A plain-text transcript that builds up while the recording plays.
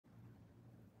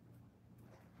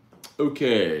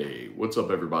Okay, what's up,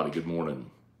 everybody? Good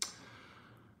morning.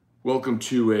 Welcome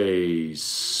to a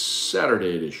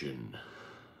Saturday edition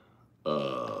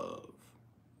of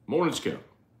Morning Scone,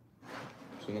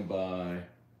 presented by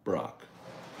Brock,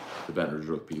 the Baton Rouge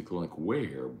Rugby Clinic,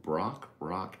 where Brock,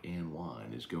 Rock, and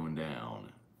Wine is going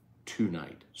down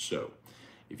tonight. So,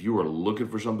 if you are looking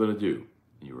for something to do,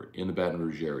 and you are in the Baton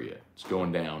Rouge area, it's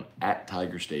going down at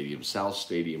Tiger Stadium, South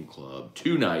Stadium Club,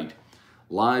 tonight.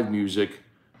 Live music,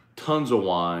 tons of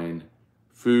wine,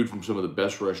 food from some of the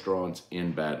best restaurants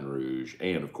in Baton Rouge,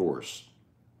 and of course,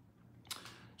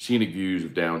 scenic views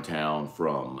of downtown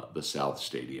from the South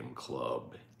Stadium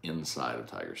Club inside of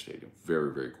Tiger Stadium.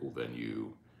 Very, very cool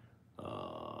venue.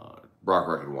 Brock,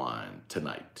 Rock, and Wine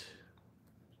tonight.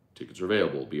 Tickets are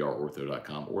available,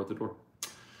 brortho.com or at the door.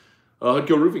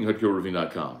 Hudco Roofing,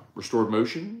 hudcoroofing.com. Restored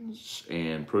Motions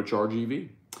and ProCharge EV.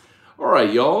 All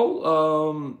right,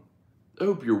 y'all. I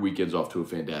hope your weekend's off to a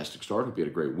fantastic start. Hope you had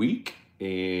a great week.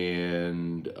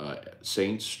 And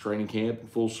Saints training camp in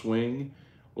full swing.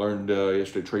 Learned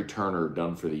yesterday Trey Turner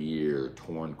done for the year,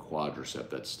 torn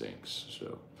quadricep. That stinks.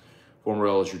 So, former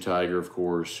LSU Tiger, of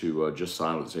course, who just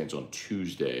signed with the Saints on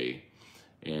Tuesday.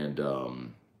 And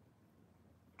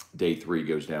day 3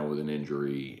 goes down with an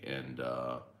injury, and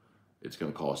it's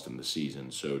going to cost him the season.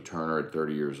 So Turner at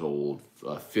 30 years old,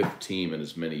 5th team in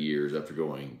as many years after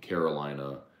going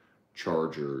Carolina,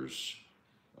 Chargers,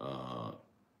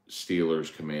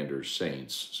 Steelers, Commanders,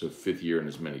 Saints. So 5th year in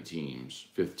as many teams,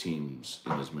 5th teams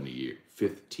in as many years,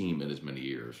 5th team in as many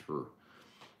years for,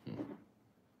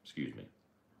 excuse me.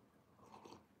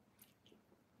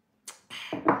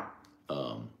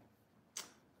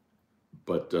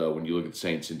 But when you look at the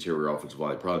Saints' interior offensive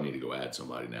line, they probably need to go add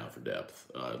somebody now for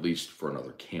depth, at least for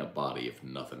another camp body, if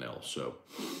nothing else. So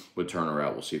with Turner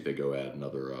out, we'll see if they go add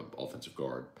another offensive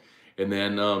guard. And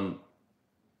then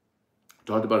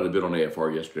talked about it a bit on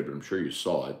AFR yesterday, but I'm sure you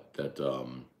saw it, that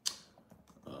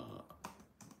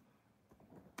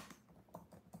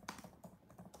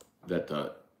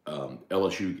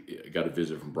LSU got a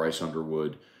visit from Bryce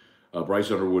Underwood. Bryce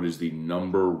Underwood is the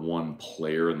 #1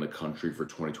 player in the country for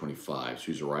 2025, so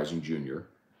he's a rising junior.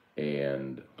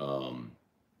 And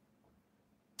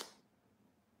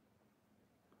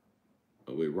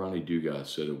Ronnie Dugas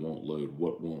said it won't load.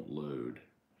 What won't load?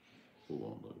 What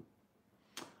won't load?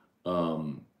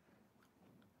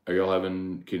 Are y'all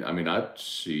having? I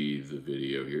see the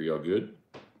video here. Y'all good?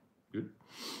 Good.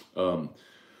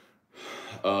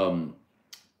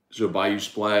 So Bayou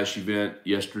Splash event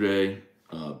yesterday.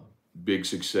 Big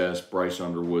success. Bryce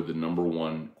Underwood, the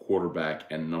 #1 quarterback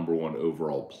and #1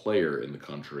 overall player in the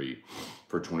country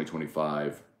for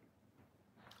 2025,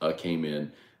 came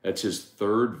in. That's his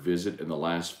 3rd visit in the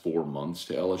last 4 months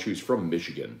to LSU. He's from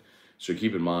Michigan. So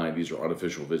keep in mind, these are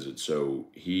unofficial visits. So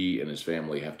he and his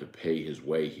family have to pay his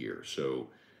way here. So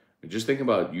just think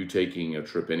about you taking a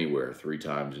trip anywhere 3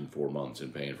 times in 4 months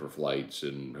and paying for flights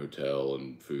and hotel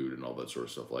and food and all that sort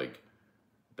of stuff. Like,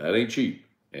 that ain't cheap.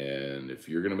 And if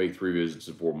you're going to make 3 visits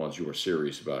in 4 months, you are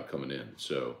serious about coming in.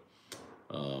 So,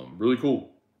 really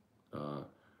cool.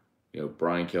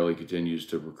 Brian Kelly continues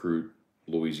to recruit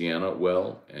Louisiana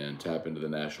well and tap into the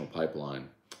national pipeline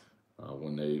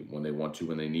when they want to,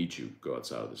 when they need to go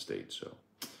outside of the state. So,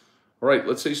 all right,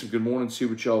 let's say some good morning, see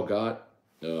what y'all got.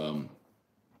 Hope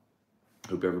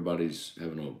everybody's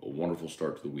having a wonderful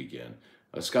start to the weekend.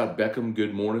 Scott Beckham,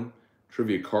 good morning.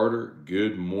 Trivia Carter,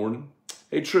 good morning.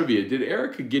 Hey, Trivia, did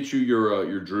Erica get you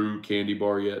your Drew candy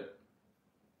bar yet?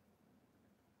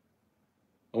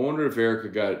 I wonder if Erica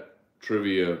got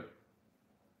Trivia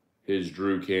his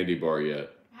Drew candy bar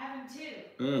yet. I have them too.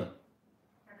 They're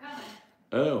coming.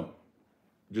 Oh,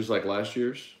 just like last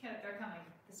year's? Yeah, they're coming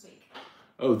this week.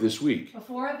 Oh, this week?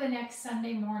 Before the next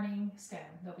Sunday morning scone,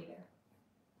 they'll be there.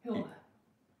 He'll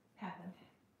have them.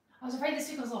 I was afraid this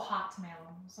week was a little hot to mail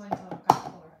them. So until it got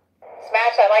cooler.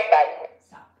 Smash I like button.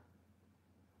 Stop.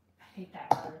 I hate that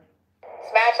word.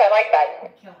 Smash I like button.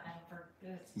 I'd kill him for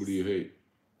this. What do you hate?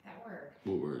 That word.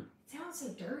 What word? It sounds so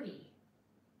dirty.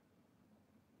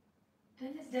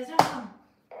 Doesn't it sound...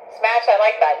 Smash I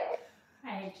like button. I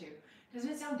hate you. Doesn't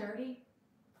it sound dirty?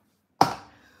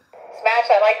 Smash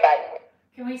I like button.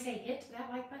 Can we say hit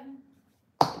that like button?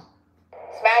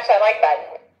 Smash I like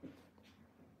button.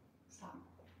 Stop.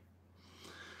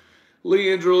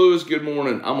 Leandra Lewis, good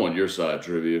morning. I'm on your side,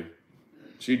 Trivia.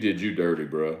 She did you dirty,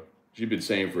 bro. She'd been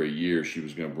saying for a year she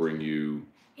was going to bring you...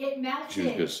 It melted. She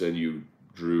was going to send you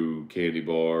Drew candy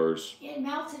bars. It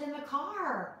melted in the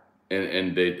car.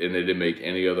 And they didn't make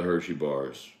any other Hershey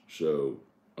bars. So,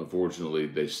 unfortunately,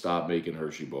 they stopped making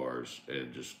Hershey bars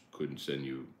and just couldn't send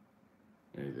you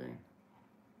anything.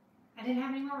 I didn't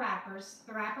have any more wrappers.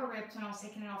 The wrapper ripped when I was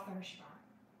taking it off the Hershey bar.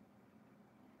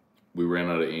 We ran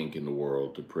out of ink in the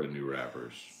world to print new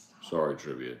wrappers. Sorry,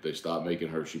 trivia. They stopped making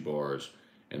Hershey bars,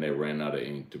 and they ran out of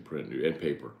ink to print new and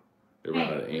paper. They ran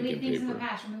out of ink leave and things paper. in the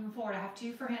past. We're moving forward. I have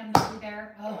 2 for him. They'll be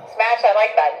there. Oh. Smash that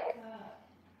like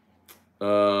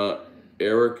button.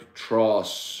 Eric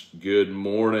Tross, good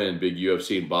morning. Big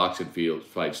UFC and boxing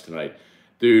fights tonight.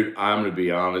 Dude, I'm going to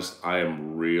be honest. I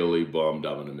am really bummed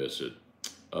I'm going to miss it.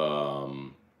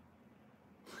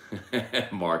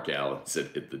 Mark Allen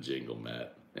said hit the jingle,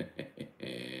 Matt.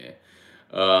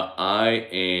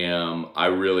 I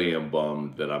really am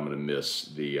bummed that I'm going to miss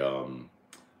the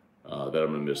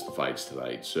fights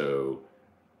tonight. So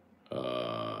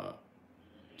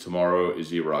tomorrow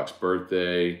is E-Rock's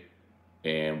birthday,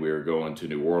 and we're going to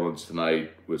New Orleans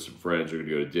tonight with some friends. We're going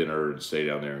to go to dinner and stay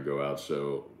down there and go out.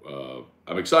 So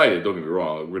I'm excited. Don't get me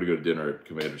wrong. We're going to go to dinner at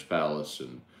Commander's Palace,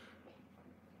 and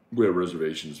we have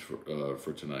reservations for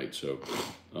tonight. So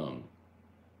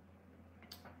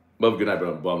love good night, but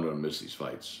I'm bummed I'm going to miss these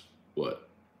fights. What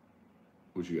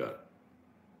you got?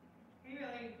 Are you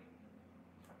really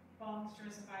bummed to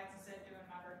miss some fights instead of doing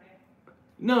my birthday?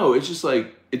 No, it's just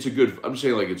like, it's a good, I'm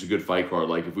saying like it's a good fight card.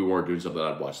 Like if we weren't doing something,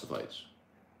 I'd watch the fights.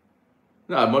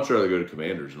 No, I'd much rather go to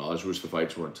Commanders and all. I just wish the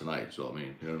fights weren't tonight. So I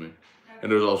mean, you know what I mean? Okay.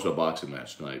 And there's also a boxing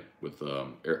match tonight with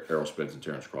Errol Spence and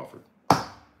Terrence Crawford.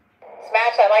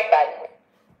 Smash that like button.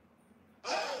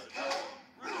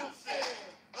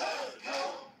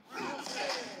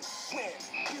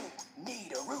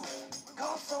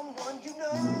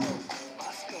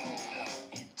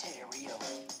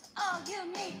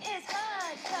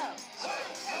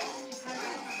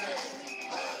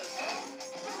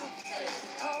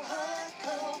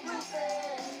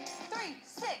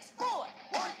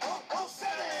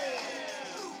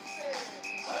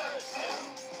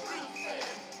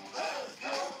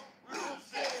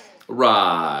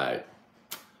 Right.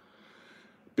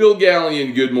 Bill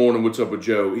Gallion, good morning. What's up with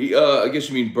Joe? I guess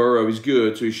you mean Burrow. He's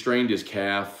good. So he strained his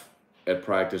calf at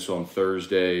practice on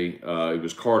Thursday. He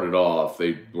was carted off.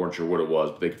 They weren't sure what it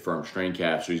was, but they confirmed strained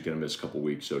calf, so he's going to miss a couple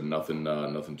weeks. So nothing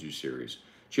too serious.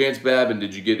 Chance Babin,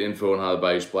 did you get info on how the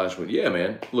Bayou Splash went? Yeah,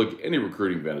 man. Look, any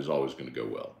recruiting event is always going to go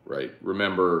well, right?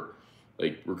 Remember,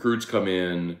 like, recruits come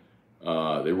in,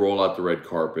 they roll out the red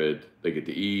carpet, they get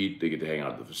to eat, they get to hang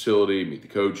out at the facility, meet the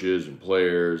coaches and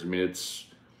players. I mean,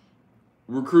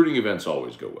 recruiting events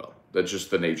always go well. That's just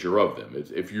the nature of them.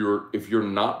 If you're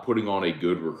not putting on a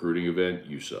good recruiting event,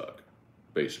 you suck,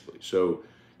 basically. So,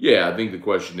 yeah, I think the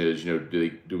question is,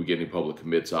 do we get any public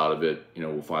commits out of it?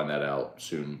 We'll find that out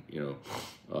soon.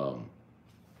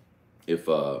 If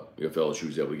LSU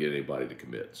is able to get anybody to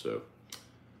commit. So,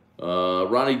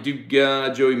 Ronnie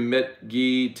Duga, Joey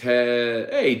Metge,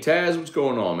 Taz. Hey, Taz, what's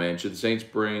going on, man? Should the Saints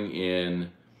bring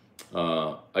in,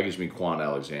 I guess you mean Quan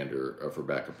Alexander for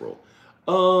backup role?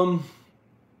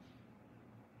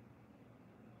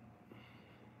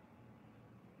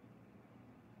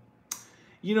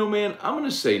 Man, I'm going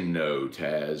to say no,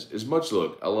 Taz. As much,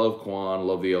 look, I love Quan,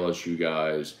 love the LSU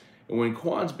guys. And when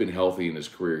Quan's been healthy in his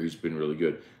career, he's been really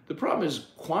good. The problem is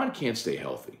Quan can't stay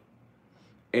healthy.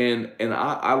 And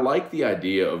I like the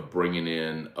idea of bringing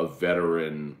in a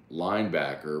veteran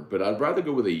linebacker, but I'd rather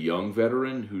go with a young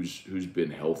veteran who's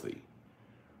been healthy.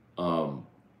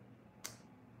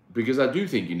 Because I do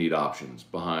think you need options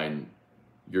behind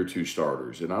your 2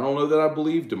 starters. And I don't know that I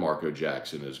believe DeMarco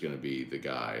Jackson is going to be the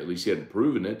guy. At least he hadn't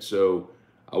proven it, so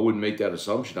I wouldn't make that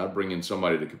assumption. I'd bring in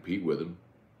somebody to compete with him.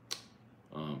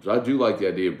 So I do like the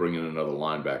idea of bringing in another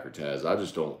linebacker, Taz. I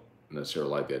just don't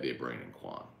necessarily like the idea of bringing in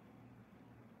Quan.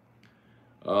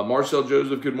 Marcel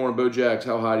Joseph, good morning, Bo Jax.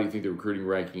 How high do you think the recruiting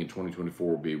ranking in 2024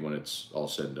 will be when it's all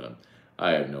said and done?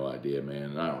 I have no idea,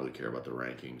 man. I don't really care about the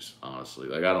rankings, honestly.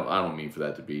 Like, I don't mean for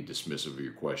that to be dismissive of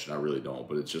your question. I really don't.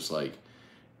 But it's just like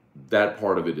that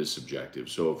part of it is subjective.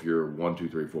 So if you're 1, 2,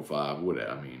 3, 4, 5,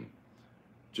 whatever, I mean,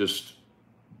 just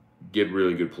get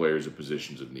really good players at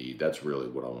positions of need. That's really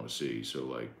what I want to see. So,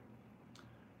 like,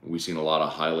 we've seen a lot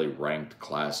of highly ranked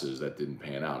classes that didn't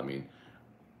pan out. I mean,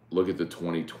 look at the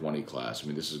 2020 class. I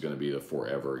mean, this is going to be the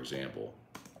forever example.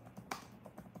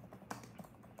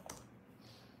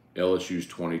 LSU's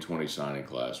 2020 signing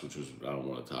class, which was,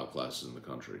 one of the top classes in the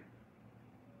country.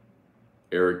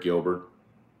 Eric Gilbert,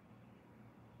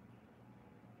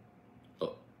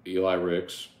 Eli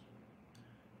Ricks,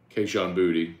 Keyshawn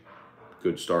Booty,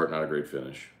 good start, not a great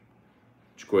finish.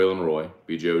 Jaquelin Roy,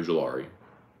 B.J. Ojolari,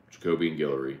 Jacoby and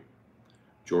Guillory,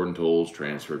 Jordan Tolles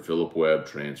transferred, Phillip Webb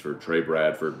transferred, Trey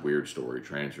Bradford, weird story,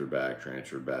 transferred back,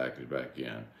 and back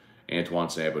again. Antoine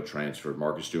Sampa transferred,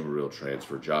 Marcus Dumerville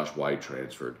transferred, Josh White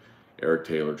transferred, Eric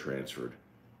Taylor transferred.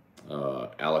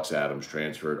 Alex Adams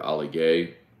transferred. Ali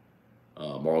Gay,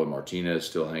 Marlon Martinez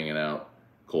still hanging out.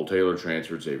 Cole Taylor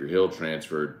transferred. Xavier Hill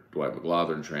transferred. Dwight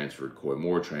McGlothern transferred. Coy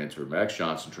Moore transferred. Max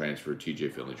Johnson transferred. T.J.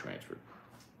 Finley transferred.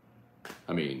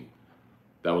 I mean,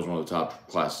 that was one of the top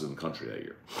classes in the country that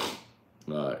year.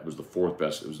 It was the fourth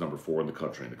best. It was number 4 in the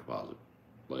country in the composite.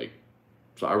 Like,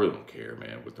 so I really don't care,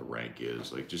 man, what the rank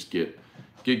is. Like, just get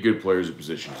good players in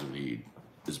positions of need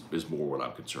is more what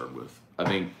I'm concerned with. I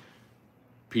think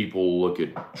people look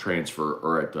at transfer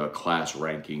or at class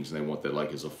rankings and they want that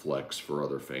like as a flex for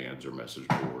other fans or message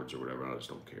boards or whatever. I just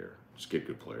don't care. Just get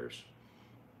good players.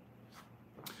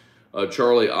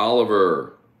 Charlie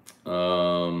Oliver.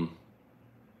 So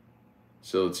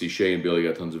let's see. Shay and Billy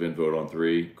got tons of info on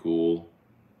 3. Cool.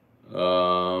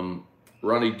 Ronnie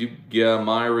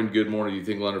Myron, good morning. Do you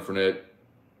think Leonard Fournette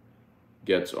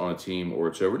gets on a team or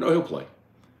it's over? No, he'll play.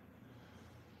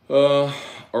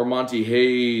 Armonte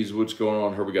Hayes, what's going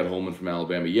on? Heard we got Holman from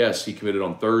Alabama. Yes, he committed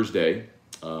on Thursday.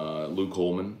 Luke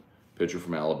Holman, pitcher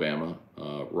from Alabama,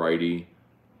 righty.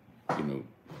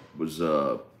 Was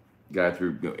a guy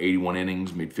threw 81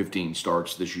 innings, made 15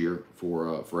 starts this year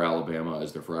for Alabama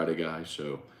as their Friday guy.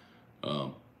 So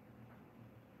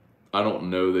I don't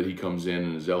know that he comes in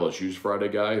and is LSU's Friday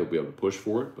guy. He'll be able to push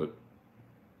for it, but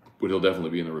he'll definitely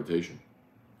be in the rotation.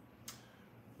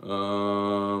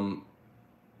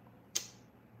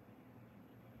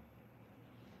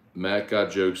 Matt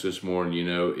got jokes this morning,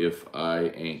 if I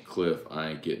ain't Cliff, I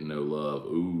ain't getting no love.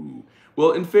 Ooh.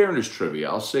 Well, in fairness, trivia,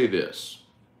 I'll say this.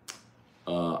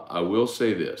 I will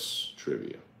say this,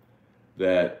 trivia,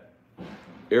 that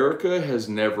Erica has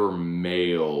never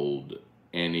mailed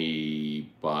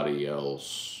anybody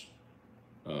else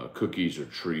cookies or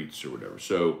treats or whatever.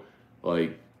 So,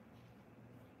 like,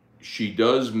 she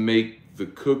does make the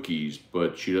cookies,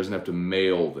 but she doesn't have to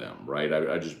mail them, right?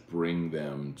 I just bring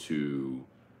them to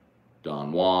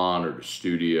Don Juan or the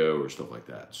studio or stuff like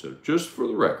that. So just for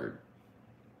the record,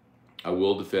 I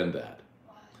will defend that.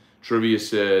 Trivia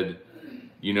said,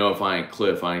 if I ain't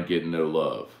Cliff, I ain't getting no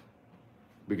love.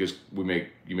 Because you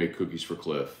make cookies for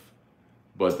Cliff.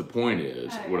 But the point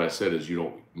is, what I said is you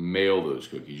don't mail those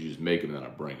cookies. You just make them and then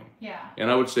I bring them. Yeah. And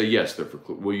I would say, yes, they're for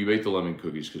Cliff. Well, you make the lemon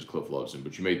cookies because Cliff loves them.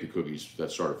 But you make the cookies that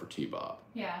started for T-Bob.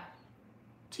 Yeah.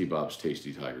 T-Bob's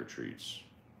Tasty Tiger Treats.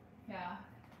 Yeah.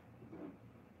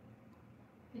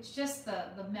 It's just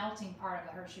the melting part of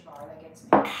the Hershey bar that gets me.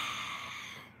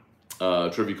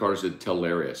 Trivia Carter said, tell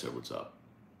Larry I said what's up.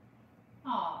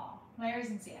 Aw, Larry's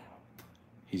in Seattle.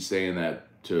 He's saying that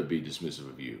to be dismissive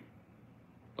of you.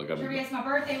 Trivia, it's my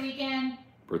birthday weekend.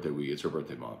 Birthday week. It's her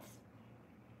birthday month.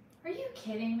 Are you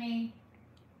kidding me?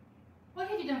 What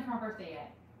have you done for my birthday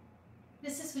yet?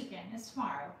 This weekend. It's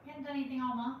tomorrow. You haven't done anything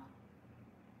all month?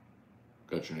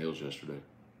 Got your nails yesterday.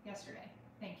 Yesterday.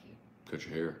 Thank you. Cut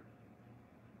your hair.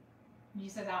 You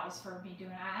said that was for me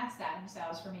doing. I asked that, and you said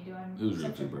that was for me doing. It was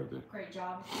really for your birthday. Great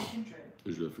job. It's been true. It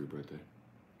was really for your birthday.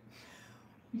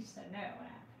 You said no.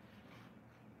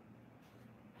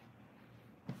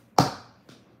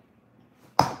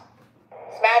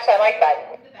 Smash that like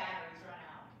button. The batteries run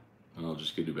out. I'll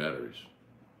just get new batteries.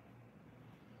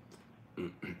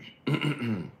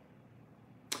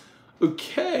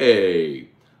 Okay.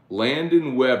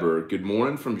 Landon Weber, good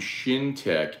morning from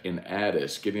Shintech in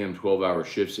Addis, getting them 12-hour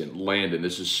shifts in. Landon,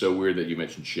 this is so weird that you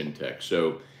mentioned Shintech.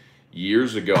 So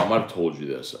years ago, I might have told you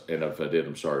this, and if I did,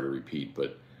 I'm sorry to repeat,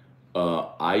 but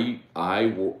I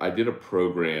did a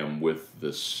program with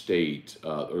the state,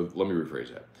 or let me rephrase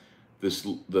that.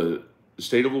 The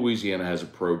state of Louisiana has a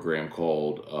program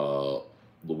called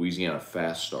Louisiana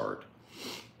Fast Start.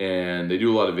 And they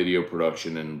do a lot of video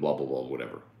production and blah, blah, blah,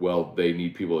 whatever. Well, they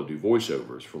need people to do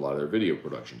voiceovers for a lot of their video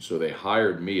production. So they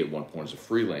hired me at one point as a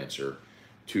freelancer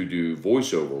to do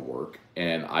voiceover work.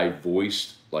 And I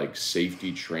voiced like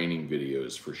safety training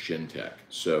videos for Shintech.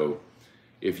 So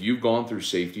if you've gone through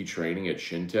safety training at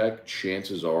Shintech,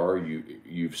 chances are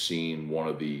you've seen one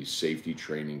of the safety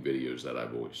training videos that I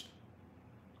voiced.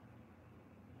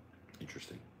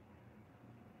 Interesting.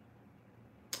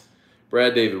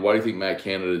 Brad David, why do you think Matt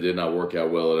Canada did not work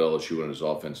out well at LSU when his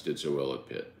offense did so well at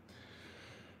Pitt?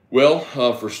 Well,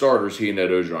 for starters, he and Ed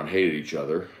Ogeron hated each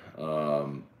other.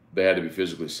 They had to be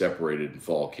physically separated in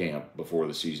fall camp before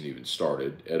the season even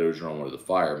started. Ed Ogeron wanted to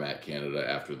fire Matt Canada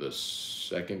after the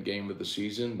second game of the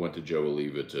season, went to Joe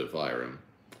Oliva to fire him.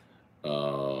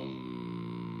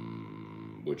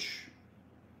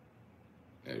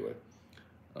 Anyway.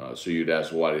 So you'd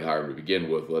ask, well, why did he hire him to begin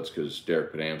with? Well, that's because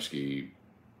Derek Panamsky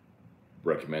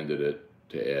recommended it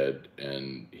to Ed,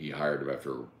 and he hired him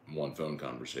after one phone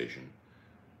conversation.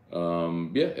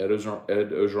 Yeah, Ed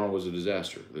Ogeron was a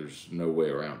disaster. There's no way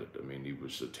around it. I mean, he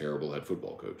was a terrible head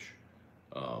football coach.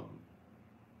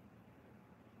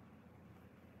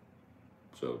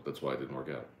 So that's why it didn't work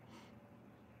out.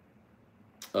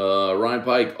 Ryan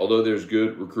Pike, although there's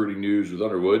good recruiting news with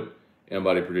Underwood,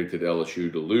 anybody predicted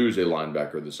LSU to lose a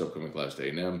linebacker this upcoming class to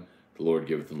A&M. The Lord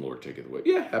giveth and the Lord taketh away.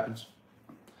 Yeah, it happens.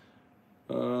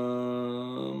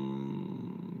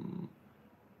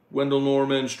 Wendell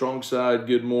Norman, strong side,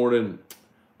 good morning.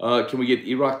 Can we get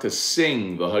Iraq to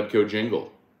sing the Hudco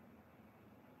jingle?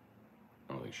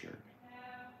 I don't think she heard me.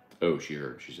 Oh, she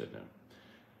heard. She said no.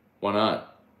 Why not?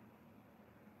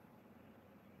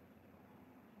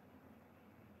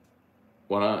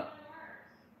 Why not?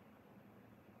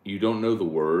 You don't know the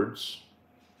words?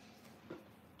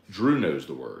 Drew knows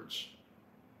the words.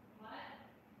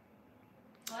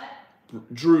 What?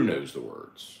 Drew knows the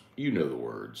words. You know the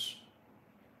words.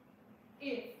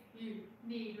 If you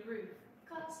need a roof,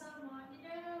 call someone you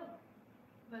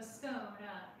know. Scone,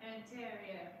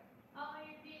 Ontario. All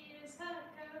you need is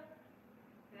Hudco.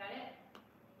 Is that it?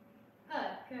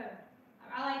 Hudco.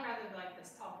 I rather like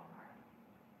this talking part.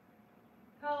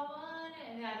 Call one,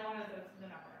 and I don't know the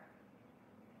number.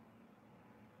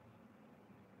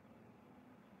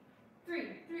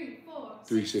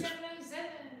 334-6707.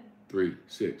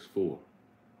 364-1007.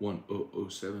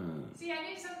 See, I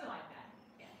knew something like that.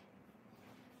 Yeah.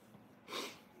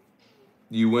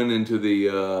 You went into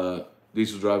the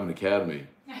Diesel Driving Academy.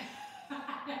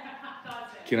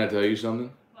 Can I tell you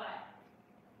something? What?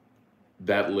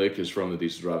 That lick is from the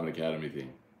Diesel Driving Academy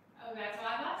thing. Oh, that's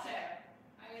what I thought so.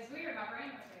 I was weird. My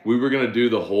brain was there. We were going to do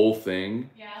the whole thing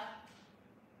Yeah.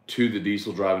 to the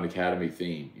Diesel Driving Academy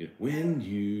theme. When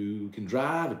you can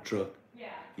drive a truck,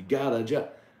 Yeah. you got a job.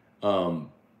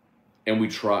 And we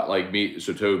tried, like me,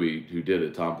 so Toby, who did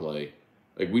it, Tom Play,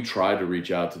 like we tried to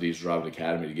reach out to Diesel Driving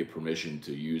Academy to get permission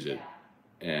to use it,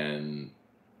 and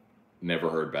never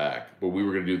heard back. But we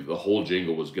were going to do, the whole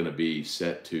jingle was going to be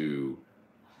set to,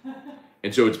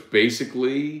 and so it's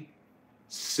basically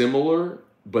similar,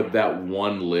 but that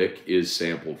one lick is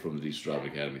sampled from the Diesel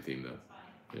Driving Academy theme, though.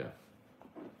 Yeah.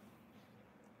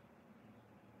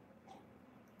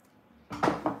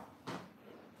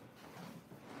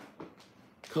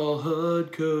 Call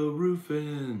Hudco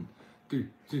Roofing.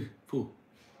 334.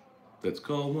 That's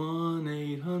call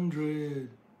 1-800-551-900,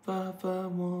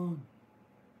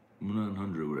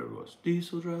 whatever it was.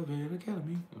 Diesel Driving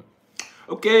Academy.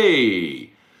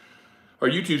 Okay. Our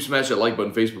YouTube, smash that like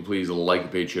button. Facebook, please like the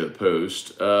page, share the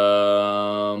post.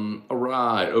 All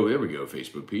right. Oh, there we go,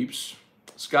 Facebook peeps.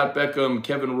 Scott Beckham,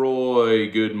 Kevin Roy,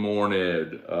 good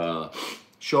morning.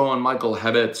 Sean, Michael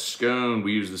Habetz, Scone,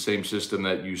 we use the same system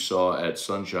that you saw at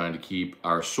Sunshine to keep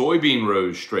our soybean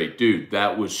rows straight. Dude,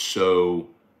 that was so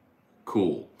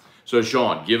cool. So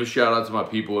Sean, give a shout out to my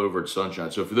people over at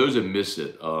Sunshine. So for those that missed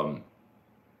it,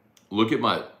 look at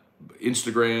my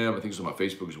Instagram. I think it's on my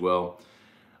Facebook as well.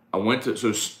 I went to,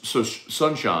 so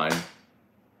Sunshine,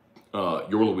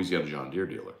 your Louisiana John Deere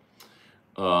dealer,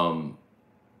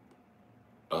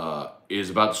 is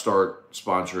about to start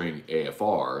sponsoring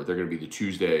AFR. They're going to be the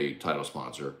Tuesday title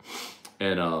sponsor.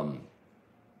 And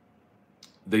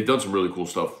they've done some really cool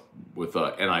stuff with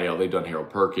NIL. They've done Harold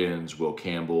Perkins, Will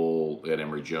Campbell, and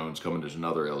Emory Jones coming. There's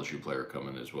another LSU player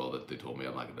coming as well that they told me.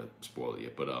 I'm not going to spoil it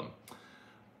yet. But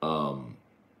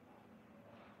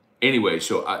anyway,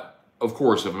 so of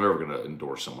course, if I'm ever going to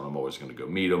endorse someone, I'm always going to go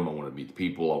meet them. I want to meet the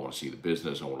people. I want to see the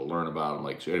business. I want to learn about them.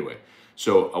 Like, so anyway,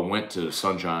 so I went to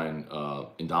Sunshine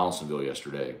in Donaldsonville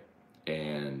yesterday,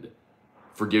 and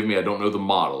forgive me, I don't know the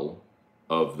model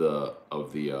of the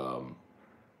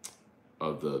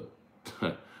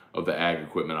ag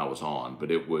equipment I was on, but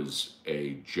it was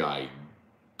a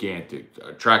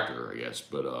gigantic tractor, I guess.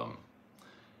 But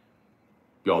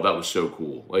y'all, that was so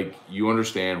cool. Like, you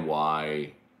understand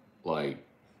why, like,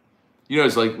 you know,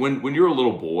 it's like when you're a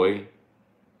little boy,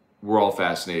 we're all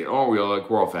fascinated.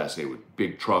 We're all fascinated with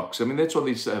big trucks. I mean, that's why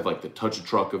they have like the touch a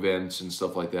truck events and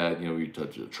stuff like that. You know, you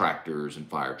touch tractors and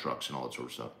fire trucks and all that sort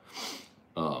of stuff.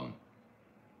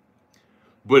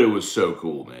 But it was so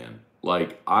cool, man.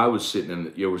 Like, I was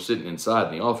sitting we're sitting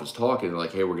inside in the office talking. They're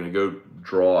like, hey, we're going to go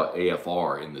draw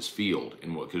AFR in this field,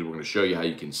 and because we're going to show you how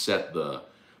you can set the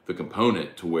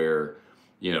component to where,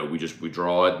 you know, we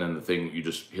draw it, and then the thing, you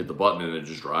just hit the button and it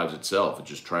just drives itself. It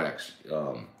just tracks.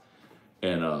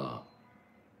 And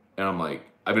I'm like,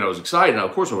 I mean, I was excited. Now,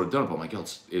 of course, I would have done it, but I'm like,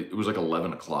 it was like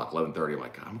 11 o'clock, 11:30. I'm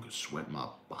like, God, I'm going to sweat my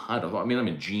behind off. I mean, I'm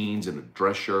in jeans and a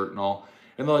dress shirt and all.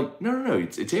 And they're like, no,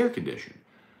 it's air conditioned.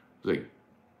 I was like,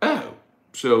 oh.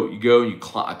 So you go,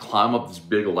 I climb up this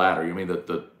big ladder. I mean,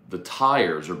 the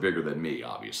tires are bigger than me,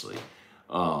 obviously.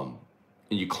 And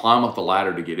you climb up the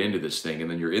ladder to get into this thing, and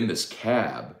then you're in this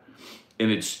cab,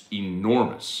 and it's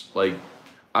enormous. Like,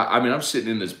 I mean, I'm sitting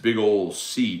in this big old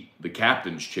seat, the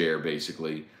captain's chair,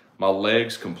 basically. My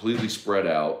legs completely spread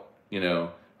out. You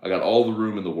know, I got all the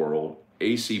room in the world.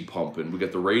 AC pumping. We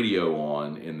got the radio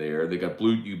on in there. They got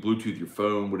you Bluetooth your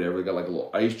phone, whatever. They got like a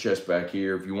little ice chest back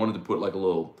here. If you wanted to put like a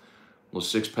little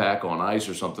 6-pack on ice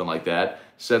or something like that,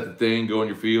 set the thing, go in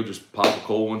your field, just pop a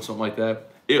cold one, something like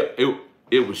that.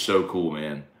 It was so cool,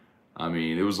 man. I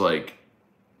mean, it was like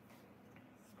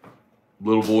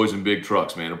little boys in big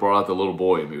trucks, man. It brought out the little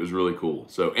boy in me. It was really cool.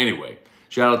 So anyway,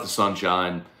 shout out to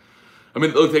Sunshine. I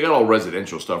mean, look, they got all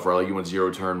residential stuff, right? Like you want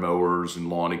zero-turn mowers and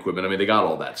lawn equipment. I mean, they got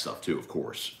all that stuff too, of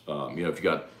course. You know, if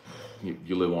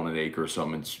you live on an acre or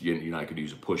something, you're not going to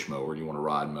use a push mower and you want a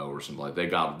ride mower or something like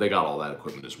that. They got all that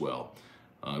equipment as well.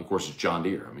 Of course, it's John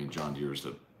Deere. I mean, John Deere is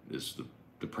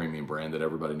the premium brand that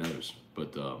everybody knows.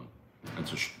 But and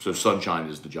so Sunshine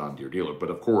is the John Deere dealer. But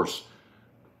of course,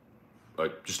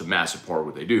 just a massive part of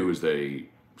what they do is they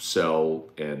sell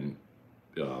and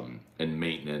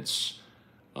maintenance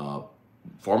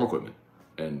farm equipment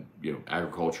and, you know,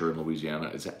 agriculture in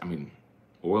Louisiana. I mean,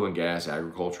 oil and gas,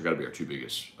 agriculture got to be our two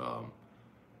biggest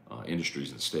industries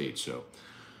in the state. So,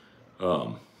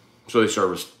 so they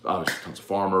service obviously tons of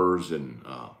farmers, and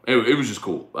it was just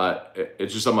cool.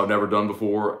 It's just something I've never done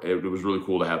before. It was really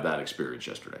cool to have that experience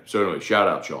yesterday. So anyway, shout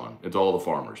out, Sean, and to all the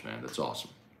farmers, man. That's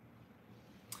awesome.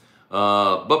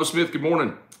 Bubba Smith, good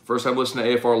morning. First time listening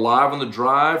to AFR live on the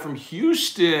drive from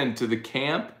Houston to the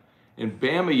camp in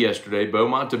Bama yesterday,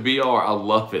 Beaumont to BR. I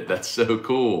love it. That's so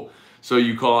cool. So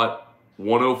you caught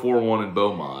 104.1 in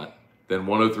Beaumont, then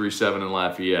 103.7 in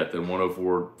Lafayette, then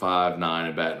 104.59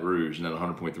 in Baton Rouge, and then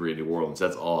 100.3 in New Orleans.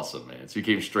 That's awesome, man. So you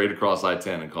came straight across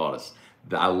I-10 and caught us.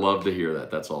 I love to hear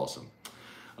that. That's awesome.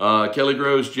 Kelly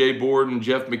Groves, Jay Borden,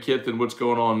 Jeff McKithen, what's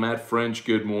going on? Matt French,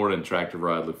 good morning. Tractor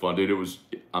ride looked fun. Dude,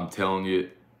 I'm telling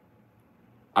you,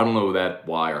 I don't know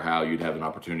why or how you'd have an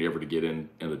opportunity ever to get in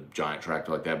a giant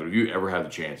tractor like that, but if you ever had the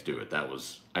chance to do it,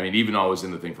 I mean, even though I was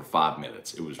in the thing for 5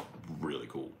 minutes, it was really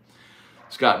cool.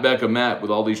 Scott Becca, Matt,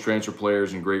 with all these transfer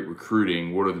players and great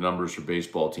recruiting, what are the numbers for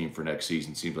baseball team for next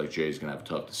season? Seems like Jay's going to have a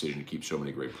tough decision to keep so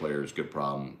many great players. Good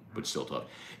problem, but still tough.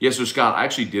 Yeah, so Scott, I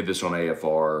actually did this on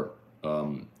AFR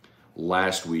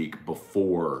last week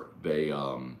before they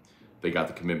got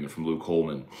the commitment from Luke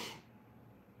Holman,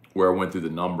 where I went through the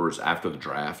numbers after the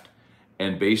draft.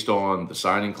 And based on the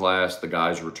signing class, the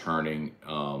guys returning,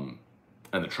 and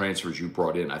the transfers you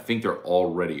brought in, I think they're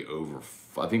already over.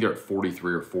 I think they're at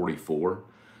 43 or 44.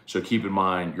 So keep in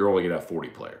mind, you're only going to have 40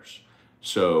 players.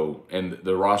 So, and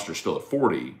the roster's still at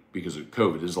 40 because of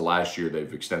COVID. This is the last year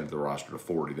they've extended the roster to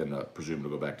 40. Then I presume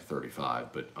they'll go back to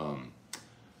 35. But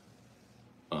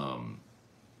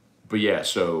yeah,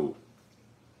 so,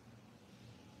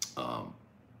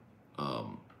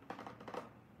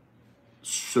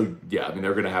 so yeah, I mean,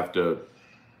 they're going to have to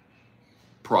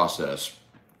process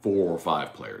 4 or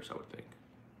 5 players, I would think.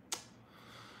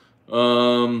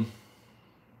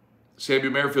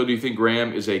 Samuel Merrifield, do you think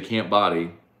Graham is a camp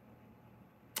body,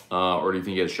 or do you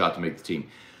think he has a shot to make the team?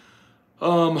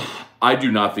 I do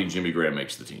not think Jimmy Graham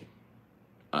makes the team.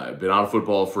 I've been out of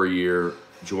football for a year.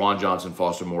 Juwan Johnson,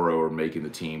 Foster Moreau are making the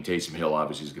team. Taysom Hill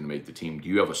obviously is going to make the team. Do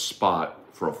you have a spot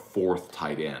for a 4th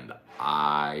tight end?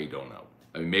 I don't know.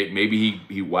 I mean, maybe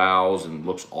he wows and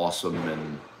looks awesome,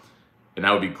 and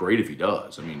that would be great if he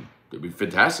does. I mean, it'd be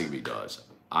fantastic if he does.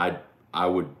 I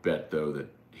would bet, though,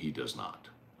 that he does not.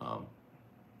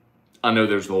 I know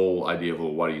there's the whole idea of,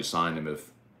 well, why do you sign him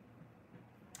if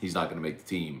he's not going to make the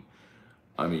team?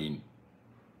 I mean,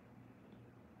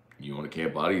 you want a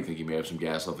camp body, you think he may have some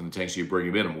gas left in the tank, so you bring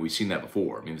him in. And we've seen that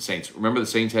before. I mean, remember the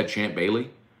Saints had Champ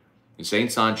Bailey? The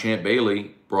Saints signed Champ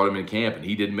Bailey, brought him in camp, and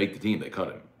he didn't make the team. They cut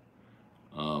him.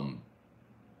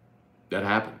 That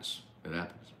happens. It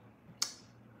happens.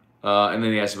 And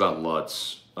then he asked about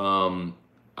Lutz.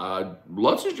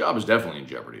 Lutz's job is definitely in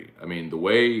jeopardy. I mean, the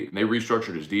way they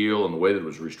restructured his deal and the way that it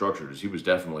was restructured is he was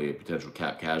definitely a potential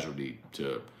cap casualty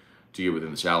to get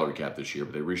within the salary cap this year.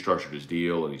 But they restructured his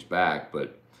deal and he's back.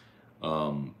 But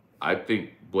I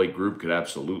think Blake Group could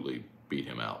absolutely beat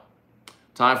him out.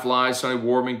 Ty Fly, Sonny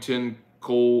Warmington,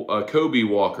 Kobe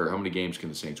Walker. How many games can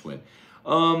the Saints win?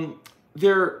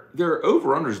 Their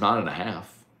over-under is 9.5.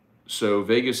 So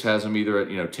Vegas has them either at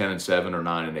 10-7 or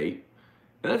 9-8,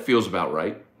 and that feels about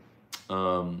right.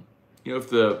 If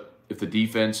the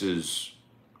defense is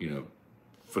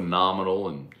phenomenal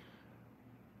and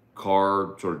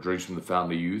Carr sort of drinks from the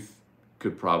fountain of youth,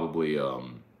 could probably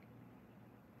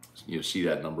see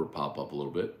that number pop up a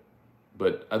little bit.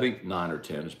 But I think 9 or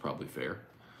 10 is probably fair.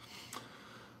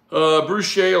 Bruce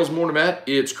Shales, morning, Matt.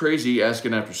 It's crazy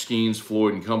asking after Skeens,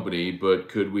 Floyd, and company, but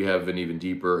could we have an even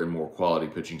deeper and more quality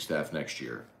pitching staff next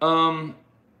year?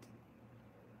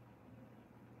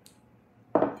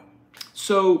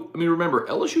 So, I mean, remember,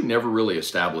 LSU never really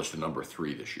established a number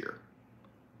 3 this year.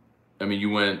 I mean, you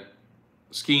went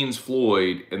Skeens,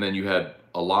 Floyd, and then you had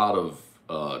a lot of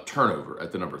turnover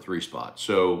at the number 3 spot.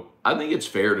 So I think it's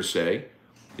fair to say,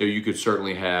 you could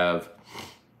certainly have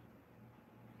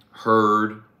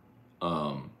Hurd,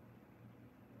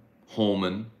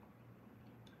 Holman,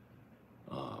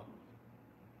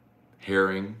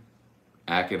 Herring,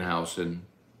 Ackenhausen,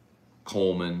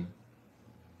 Coleman.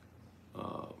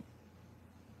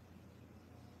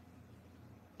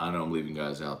 I know I'm leaving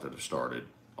guys out that have started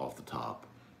off the top.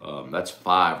 That's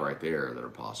 5 right there that are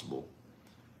possible.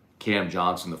 Cam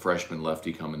Johnson, the freshman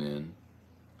lefty, coming in.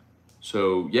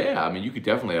 So, yeah, I mean, you could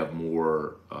definitely have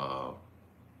more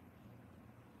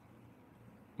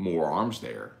arms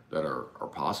there that are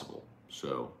possible.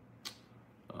 So,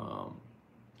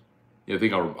 the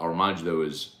thing I'll remind you, though,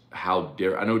 is how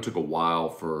I know it took a while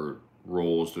for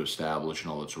roles to establish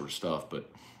and all that sort of stuff, but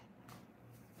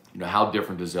how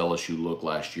different does LSU look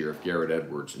last year if Garrett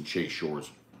Edwards and Chase Shores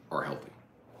are healthy?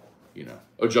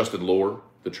 Justin Lohr,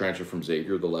 the transfer from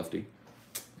Xavier, the lefty.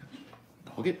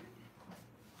 Dog it.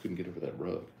 Couldn't get over that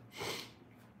rug.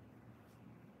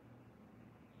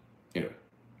 Anyway.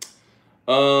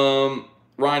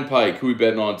 Ryan Pike, who we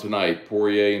betting on tonight?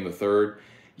 Poirier in the 3rd.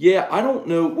 Yeah, I don't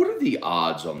know. What are the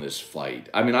odds on this fight?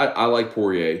 I mean, I like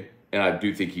Poirier, and I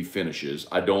do think he finishes.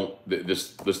 I don't.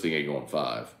 This thing ain't going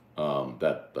 5.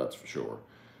 That's for sure.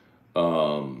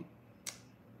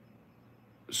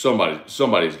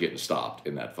 Somebody's getting stopped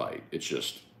in that fight. It's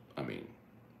just, I mean,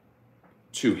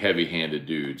 2 heavy-handed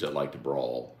dudes that like to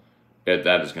brawl.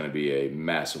 That is going to be a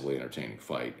massively entertaining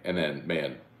fight. And then,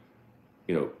 man,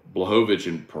 Blachowicz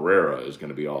and Pereira is going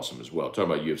to be awesome as well.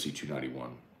 Talking about UFC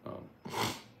 291.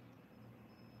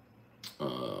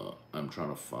 I'm trying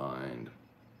to find.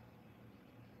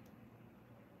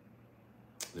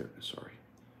 There, sorry.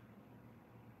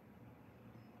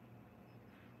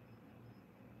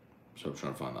 So I'm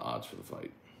trying to find the odds for the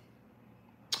fight.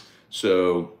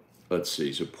 So let's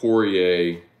see. So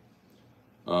Poirier's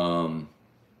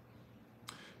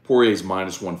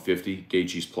minus 150.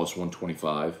 Gaethje's plus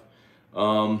 125.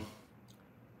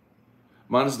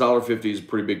 Minus $1.50 is a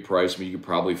pretty big price. I mean, you could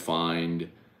probably find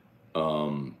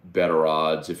better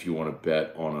odds if you want to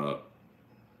bet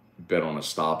on a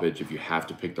stoppage. If you have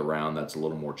to pick the round, that's a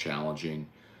little more challenging.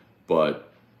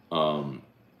 But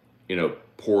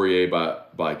Poirier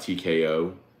by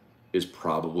TKO is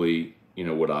probably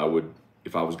what I would,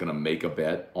 if I was going to make a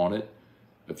bet on it.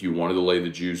 If you wanted to lay the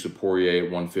juice of Poirier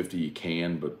at 150, you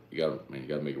can, but you got to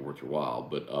make it worth your while.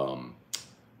 But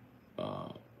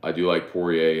I do like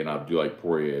Poirier, and I do like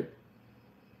Poirier,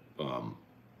 but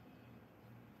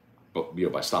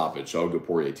by stoppage. So I'll go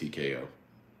Poirier TKO.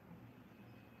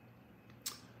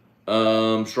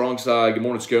 Strong side. Good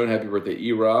morning, Scone. Happy birthday,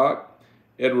 E-Rock.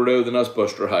 Edward O, the Nuts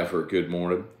Bus driver. Good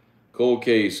morning. Cole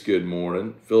Case. Good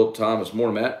morning. Philip Thomas.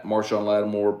 Morning, Matt. Marshawn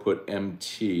Lattimore put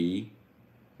MT.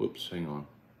 Whoops. Hang on.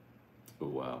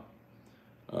 Oh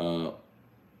wow.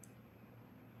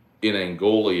 In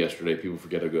Angola yesterday, people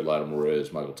forget how good Lattimore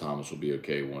is. Michael Thomas will be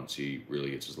okay once he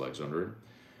really gets his legs under him.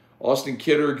 Austin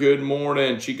Kidder, good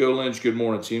morning. Chico Lynch, good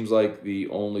morning. Seems like the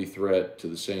only threat to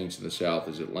the Saints in the South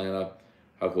is Atlanta.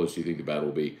 How close do you think the battle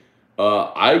will be?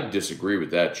 I disagree with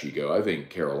that, Chico. I think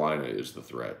Carolina is the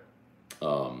threat.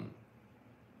 I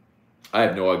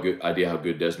have no idea how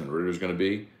good Desmond Ridder is going to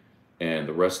be, and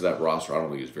the rest of that roster I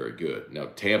don't think is very good. Now,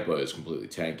 Tampa is completely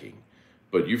tanking,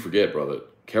 but you forget, brother,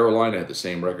 Carolina had the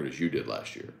same record as you did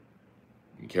last year.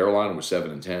 And Carolina was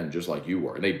 7-10, just like you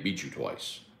were, and they beat you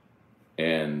twice.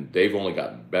 And they've only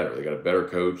gotten better. They got a better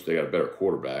coach. They got a better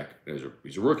quarterback. And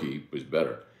he's a rookie, but he's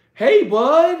better. Hey,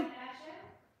 bud.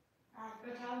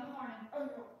 Good time in the morning. Good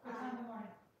time in the morning.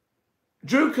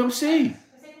 Drew, come see.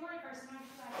 Say good morning first.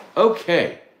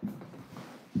 Okay.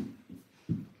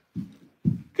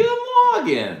 Good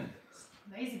morning.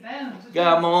 Lazy bones.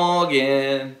 Good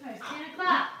morning. It's 10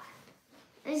 o'clock.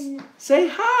 Say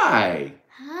hi.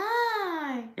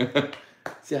 Hi.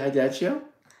 Say hi, Dad Show.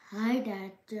 Hi,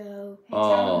 Dad Joe. Hey,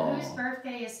 tell them whose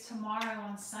birthday is tomorrow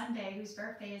on Sunday. Whose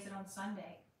birthday is it on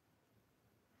Sunday?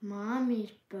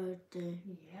 Mommy's birthday.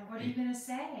 Yeah, what are you going to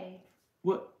say?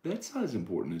 What? That's not as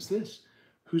important as this.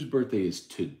 Whose birthday is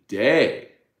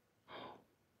today?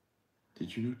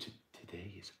 Did you know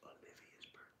today is Olivia's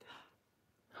birthday?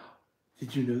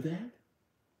 Did you know that?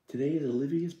 Today is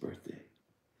Olivia's birthday.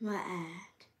 What?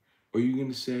 What are you going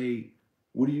to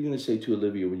say to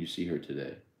Olivia when you see her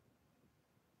today?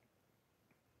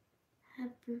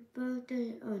 Happy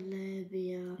birthday,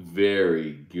 Olivia.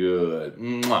 Very good.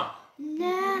 Mwah. We're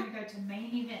Now, gonna go to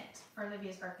main event for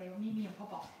Olivia's birthday. We'll meet me and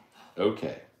Papa.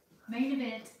 Okay. Main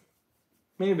event.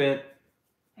 Main event.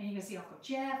 And you can see Uncle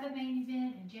Jeff at main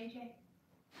event and JJ.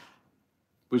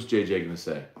 What's JJ gonna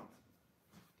say?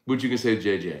 What you gonna say to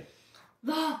JJ?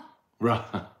 Bah. Right.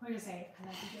 What are you gonna say? I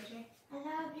love you, JJ. I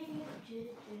love you, Juju.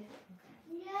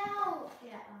 No.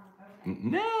 Yeah. Okay.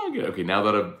 No, good. Okay, now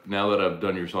that I've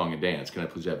done your song and dance, can I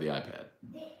please have the iPad?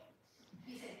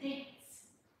 He said thanks.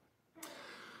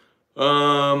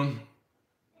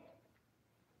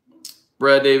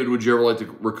 Brad David, would you ever like to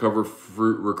recover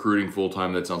fruit recruiting full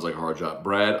time? That sounds like a hard job.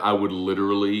 Brad, I would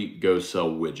literally go sell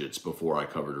widgets before I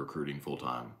covered recruiting full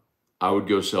time. I would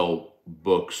go sell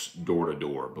books door to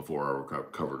door before I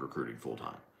covered recruiting full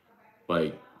time.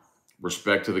 Like,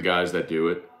 respect to the guys that do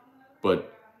it,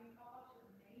 but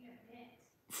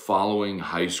following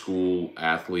high school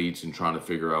athletes and trying to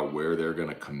figure out where they're going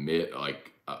to commit,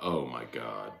 like, oh my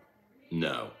God.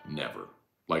 No, never.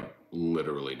 Like,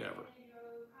 literally never.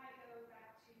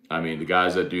 I mean, the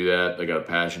guys that do that, they got a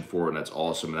passion for it, and that's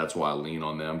awesome. And that's why I lean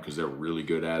on them, because they're really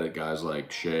good at it. Guys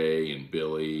like Shay and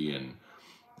Billy and,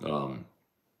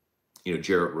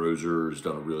 Jarrett Roser has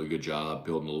done a really good job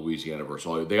building the Louisiana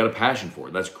Versal. They got a passion for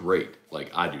it. That's great. Like,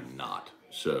 I do not.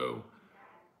 So,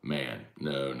 man,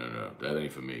 no. That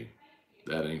ain't for me.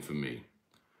 That ain't for me.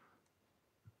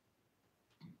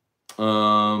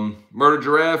 Murder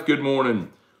Giraffe, good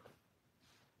morning.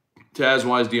 Taz,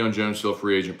 why is Deion Jones still a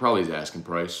free agent? Probably his asking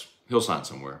price. He'll sign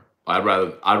somewhere. I'd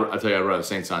rather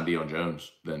Saints sign Deion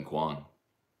Jones than Quan.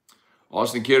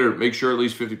 Austin Kidder, make sure at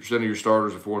least 50% of your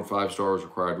starters are 4 and 5 stars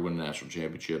required to win a national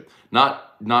championship.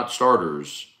 Not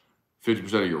starters.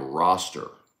 50% of your roster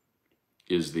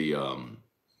is the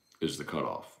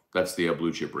cutoff. That's the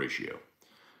blue chip ratio.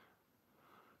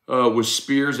 Was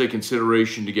Spears a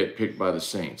consideration to get picked by the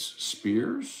Saints?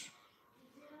 Spears?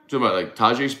 Talking about like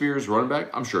Tajay Spears, running back?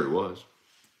 I'm sure he was.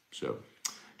 So,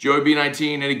 Joey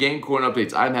B19, any game coin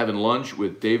updates? I'm having lunch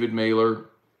with David Mailer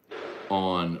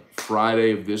on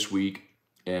Friday of this week,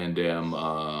 and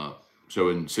so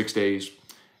in 6 days,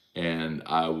 and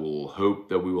I will hope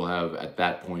that we will have at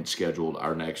that point scheduled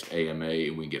our next AMA,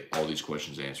 and we can get all these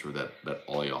questions answered that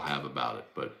all y'all have about it.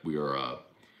 But we're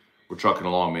trucking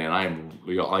along, man.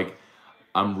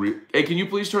 Hey, can you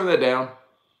please turn that down?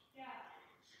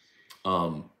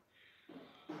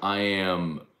 I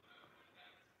am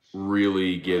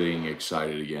really getting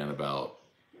excited again about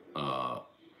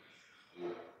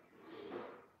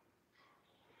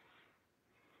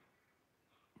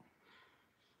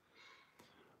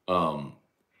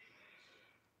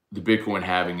the Bitcoin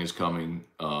halving is coming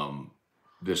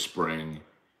this spring.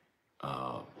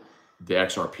 The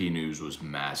XRP news was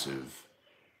massive,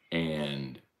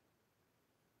 and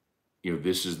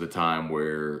this is the time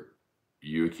where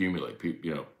you accumulate.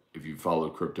 If you follow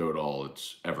crypto at all,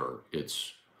 it's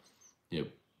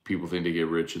people think they get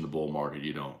rich in the bull market.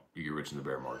 You don't. You get rich in the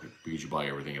bear market because you buy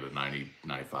everything at a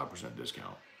 95%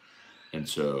 discount. And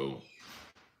so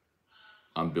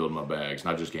I'm building my bags,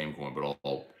 not just Gamecoin, but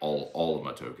all of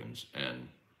my tokens, and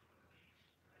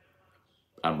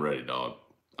I'm ready, dog.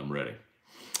 I'm ready.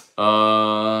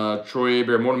 Troy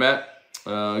Bear, morning, Matt.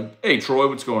 Hey, Troy,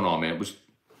 what's going on, man?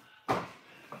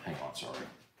 Hang on, sorry.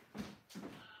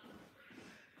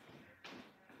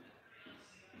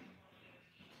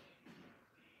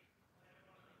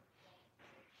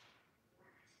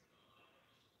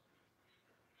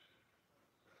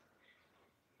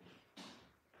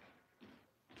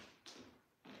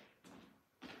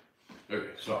 Okay,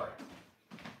 sorry.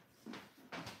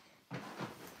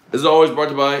 As always, brought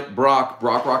to you by Brock.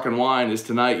 Brock Rock and Wine is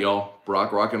tonight, y'all.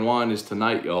 Brock Rock and Wine is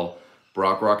tonight, y'all.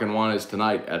 Brock Rock and Wine is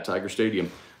tonight at Tiger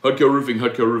Stadium. Hudco Roofing,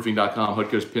 HudcoRoofing.com.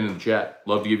 Hudco's pinned in the chat.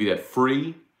 Love to give you that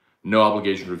free, no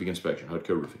obligation roofing inspection. Hudco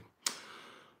Roofing.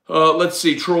 Let's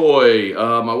see, Troy.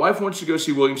 My wife wants to go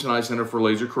see Williamson Eye Center for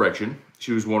laser correction.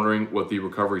 She was wondering what the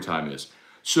recovery time is.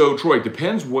 So, Troy, it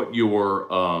depends what your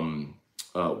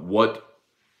what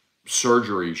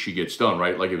surgery she gets done,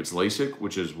 right? Like if it's LASIK,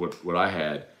 which is what I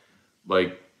had,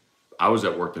 like I was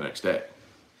at work the next day.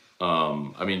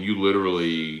 I mean, you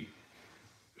literally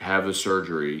have the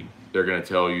surgery. They're going to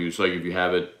tell you, so like if you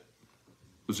have it,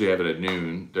 let's say you have it at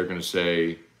noon, they're going to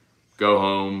say, go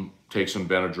home, take some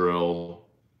Benadryl,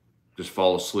 just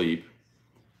fall asleep.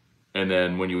 And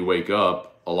then when you wake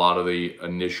up, a lot of the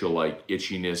initial like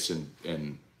itchiness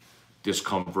and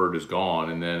discomfort is gone.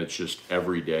 And then it's just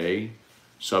every day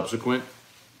subsequent,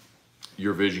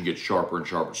 your vision gets sharper and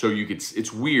sharper. So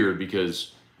it's weird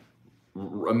because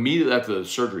immediately after the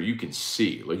surgery, you can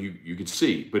see, like you can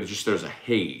see, but it's just, there's a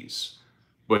haze.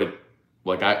 But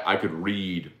Like I could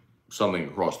read something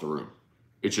across the room.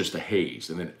 It's just a haze.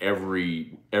 And then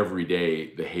every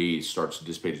day the haze starts to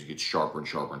dissipate as it gets sharper and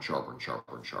sharper and sharper and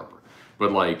sharper and sharper.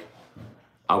 But like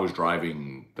I was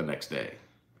driving the next day.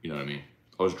 You know what I mean?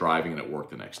 I was driving and at work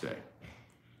the next day.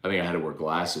 I think I had to wear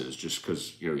glasses just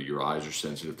because, you know, your eyes are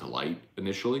sensitive to light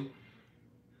initially.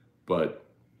 But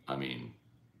I mean,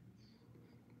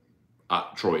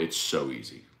 Troy, it's so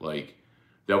easy. Like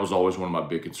that was always one of my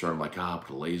big concerns. Like, put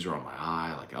a laser on my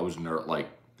eye. Like I was like,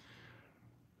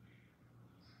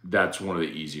 that's one of the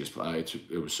easiest.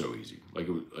 It was so easy. Like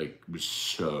it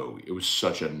was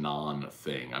such a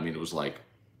non-thing. I mean, it was like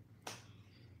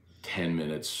 10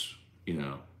 minutes, you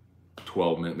know,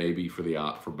 12 minutes maybe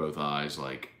for both eyes.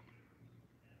 Like,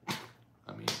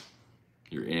 I mean,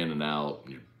 you're in and out.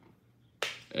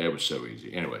 It was so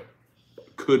easy. Anyway,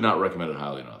 could not recommend it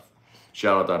highly enough.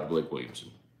 Shout out Dr. Blake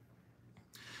Williamson.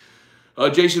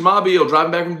 Jason Mobile,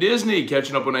 driving back from Disney,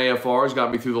 catching up on AFRs,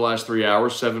 got me through the last 3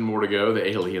 hours, 7 more to go. The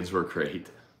aliens were great.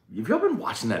 Have y'all been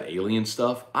watching that alien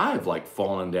stuff? I've like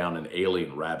fallen down an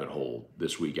alien rabbit hole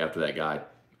this week after that guy,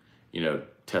 you know,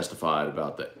 testified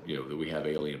about that, you know, that we have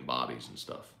alien bodies and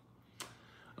stuff.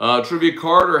 Trivia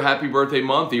Carter, happy birthday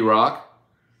month, E-Rock.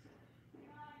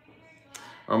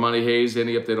 Armani Hayes,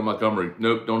 any update on Montgomery?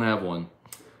 Nope, don't have one.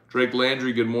 Drake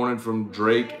Landry, good morning from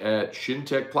Drake at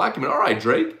Shintech Plaquemine. All right,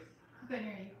 Drake. Couldn't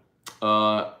hear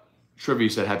you. Trivia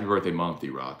said happy birthday month,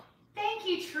 E-Rock. Thank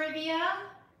you, Trivia.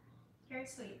 Very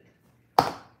sweet.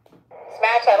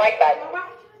 Smash that like button. Why are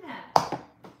you doing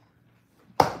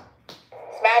that?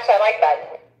 Smash that like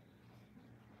button.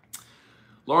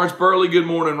 Lawrence Burley, good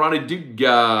morning. Ronnie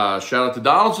Duga, shout out to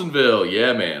Donaldsonville.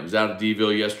 Yeah, man. Was out at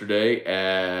D-Ville yesterday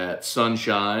at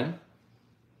Sunshine,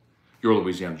 your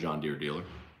Louisiana John Deere dealer.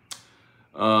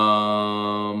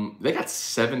 They got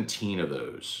 17 of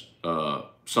those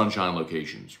Sunshine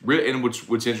locations. And what's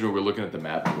interesting, we're looking at the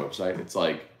map on the website. It's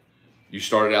like you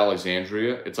start at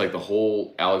Alexandria. It's like the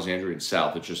whole Alexandria and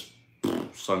South. It's just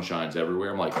Sunshines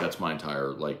everywhere. I'm like, that's my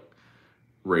entire like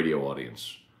radio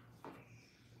audience.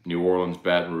 New Orleans,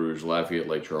 Baton Rouge, Lafayette,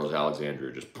 Lake Charles,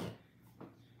 Alexandria, just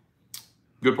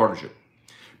good partnership.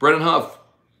 Brennan Huff,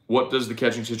 what does the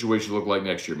catching situation look like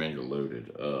next year? Man, you're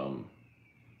loaded. I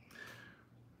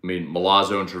mean,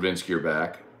 Milazzo and Travinsky are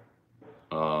back.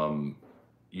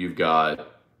 You've got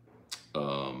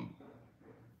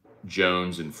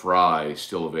Jones and Fry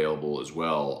still available as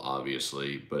well,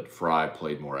 obviously, but Fry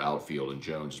played more outfield, and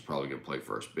Jones is probably going to play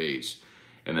first base.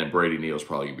 And then Brady Neal's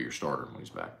probably going to be your starter when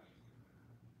he's back.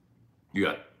 You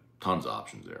got tons of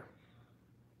options there.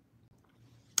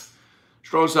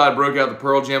 Strong Side broke out the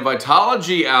Pearl Jam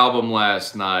Vitology album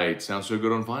last night. Sounds so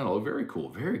good on vinyl. Oh, very cool,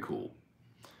 very cool.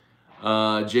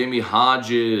 Jamie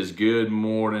Hodges, good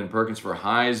morning. Perkins for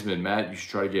Heisman. Matt, you should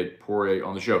try to get Poirier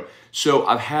on the show. So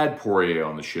I've had Poirier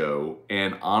on the show,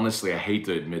 and honestly, I hate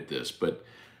to admit this, but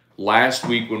last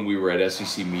week when we were at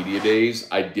SEC Media Days,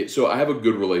 I have a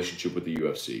good relationship with the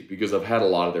UFC because I've had a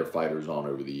lot of their fighters on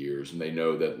over the years, and they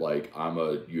know that like I'm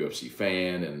a UFC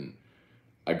fan and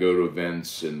I go to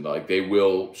events and like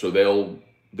they'll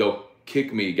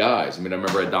kick me guys. I mean, I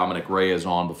remember I had Dominic Reyes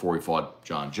on before he fought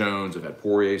John Jones. I've had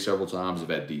Poirier several times. I've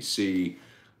had DC.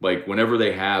 Like whenever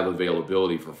they have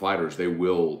availability for fighters, they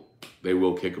will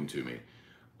kick them to me.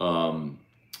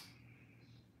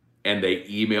 And they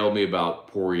emailed me about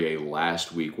Poirier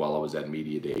last week while I was at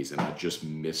Media Days, and I just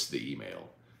missed the email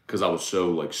because I was so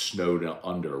like snowed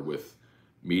under with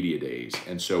Media Days.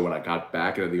 And so when I got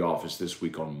back into the office this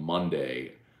week on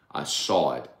Monday, I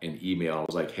saw it and emailed. I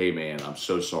was like, hey man, I'm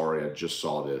so sorry. I just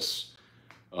saw this.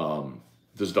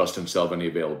 Does Dustin still have any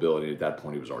availability? And at that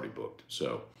point, he was already booked.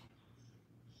 So,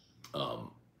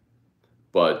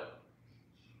 but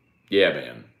yeah,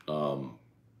 man.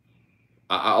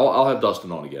 I'll have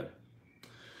Dustin on again.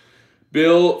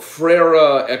 Bill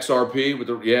Frera, XRP with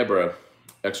the bro,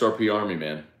 XRP Army,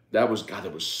 man. That was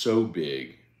so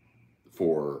big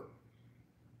for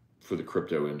the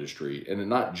crypto industry, and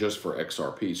not just for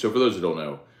XRP. So for those who don't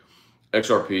know,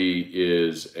 XRP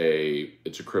is a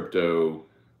crypto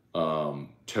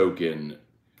token,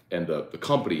 and the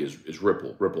company is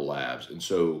Ripple Labs, and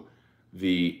so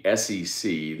the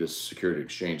SEC, the Security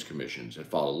Exchange Commissions, had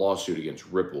filed a lawsuit against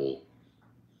Ripple,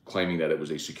 claiming that it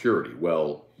was a security.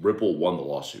 Well, Ripple won the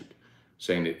lawsuit,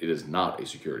 saying that it is not a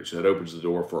security. So that opens the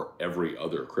door for every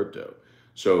other crypto.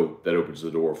 So that opens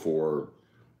the door for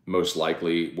most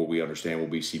likely what we understand will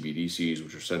be CBDCs,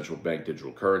 which are central bank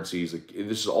digital currencies. Like,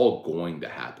 this is all going to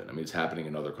happen. I mean, it's happening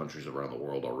in other countries around the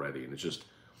world already. And it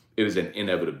is an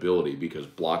inevitability because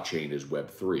blockchain is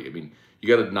Web3. I mean,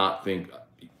 you got to not think,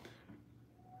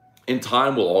 in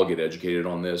time we'll all get educated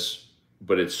on this.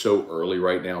 but it's so early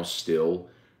right now still.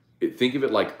 Think of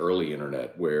it like early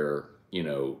internet where, you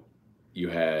know, you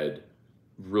had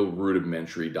real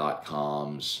rudimentary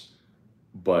 .coms,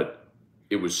 but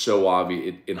it was so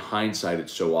obvious. In hindsight,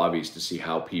 it's so obvious to see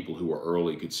how people who were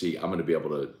early could see, I'm going to be able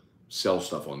to sell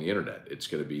stuff on the internet. It's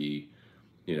going to be,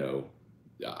 you know,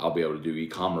 I'll be able to do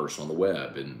e-commerce on the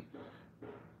web. And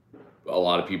a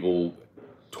lot of people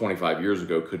 25 years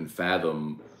ago couldn't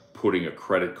fathom putting a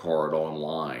credit card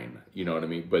online. You know what I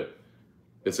mean? But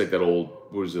it's like that old,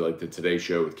 what was it, like the Today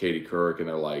Show with Katie Couric, and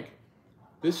they're like,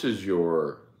 this is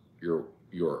your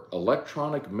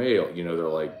electronic mail. You know, they're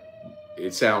like,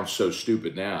 it sounds so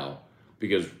stupid now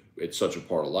because it's such a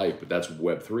part of life, but that's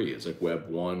Web3. It's like Web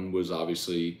 1 was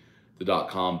obviously the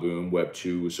 .com boom. Web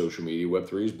 2 was social media. Web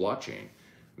 3 is blockchain.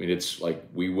 I mean, it's like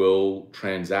we will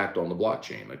transact on the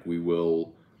blockchain. Like we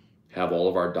will have all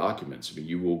of our documents. I mean,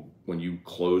 you will, when you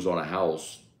close on a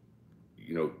house,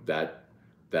 you know,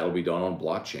 that'll be done on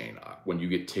blockchain. When you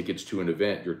get tickets to an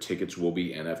event, your tickets will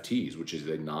be NFTs, which is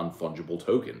a non-fungible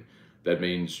token. That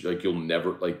means like you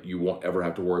won't ever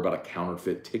have to worry about a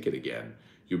counterfeit ticket again.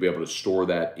 You'll be able to store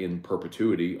that in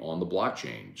perpetuity on the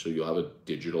blockchain. So you'll have a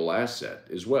digital asset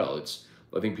as well.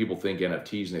 I think people think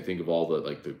NFTs and they think of all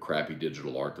the crappy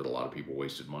digital art that a lot of people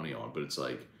wasted money on, but it's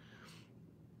like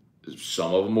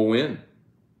some of them will win.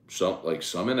 Some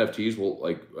NFTs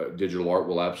will, digital art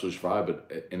will absolutely survive,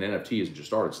 but an NFT isn't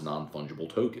just art, it's a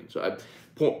non-fungible token. So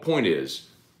the point is,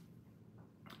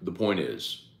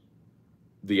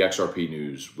 the XRP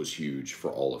news was huge for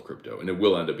all of crypto, and it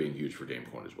will end up being huge for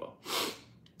Gamecoin as well.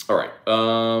 All right,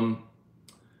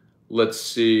 let's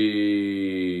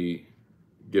see.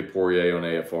 Get Poirier on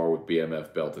AFR with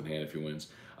BMF belt in hand if he wins.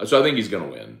 So I think he's going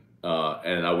to win,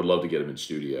 and I would love to get him in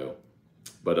studio.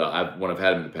 But when I've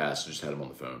had him in the past, I just had him on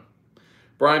the phone.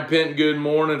 Brian Pinton, good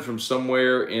morning from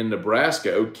somewhere in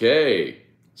Nebraska. Okay.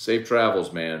 Safe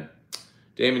travels, man.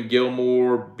 Damon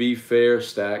Gilmore, be fair,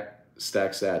 stack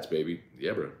sats, baby.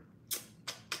 Yeah, bro.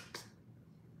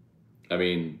 I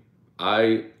mean,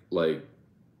 I've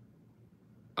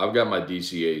got my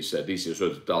DCA set. DCA, so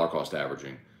it's dollar cost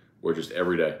averaging, where just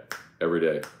every day,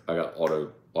 I got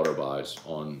auto buys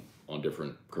on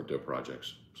different crypto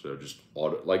projects. So just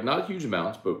not huge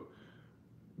amounts,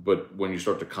 but when you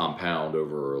start to compound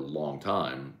over a long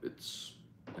time, it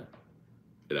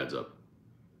adds up.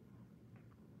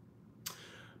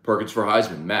 Perkins for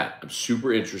Heisman. Matt, I'm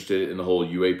super interested in the whole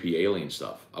UAP alien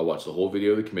stuff. I watched the whole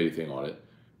video of the committee thing on it.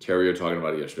 Terrio talking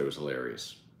about it yesterday was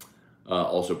hilarious.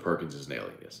 Also, Perkins is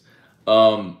nailing this.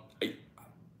 Are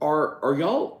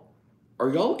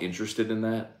y'all interested in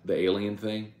that, the alien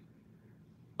thing?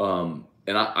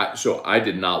 And I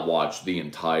did not watch the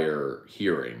entire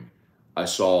hearing. I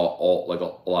saw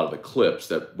a lot of the clips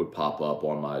that would pop up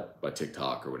on my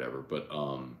TikTok or whatever. But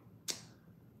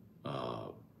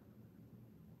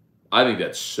I think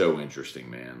that's so interesting,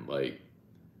 man. Like,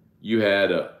 you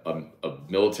had a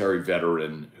military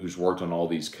veteran who's worked on all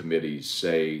these committees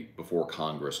say before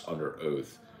Congress under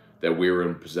oath that we were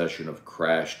in possession of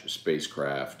crashed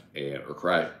spacecraft or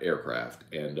crashed aircraft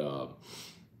and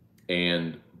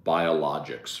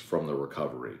biologics from the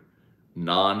recovery,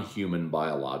 non-human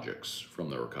biologics from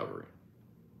the recovery.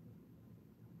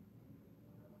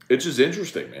 It's just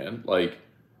interesting, man. Like,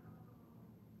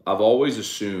 I've always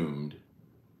assumed,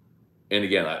 and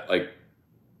again, I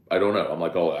don't know. I'm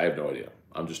like, oh, I have no idea.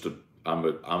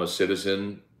 I'm a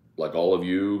citizen like all of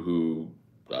you who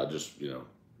I just,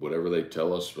 whatever they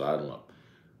tell us, I don't know.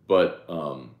 But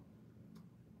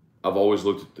I've always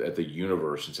looked at the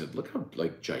universe and said, look how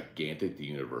gigantic the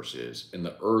universe is. And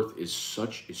the earth is so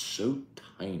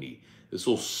tiny. This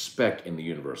little speck in the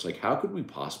universe. Like, how could we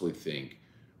possibly think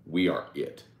we are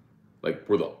it? Like,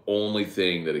 we're the only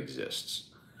thing that exists.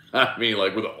 I mean,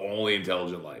 like, we're the only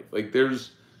intelligent life. Like,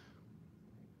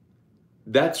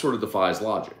 that sort of defies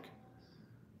logic.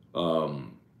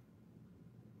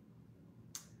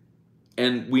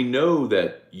 And we know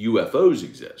that UFOs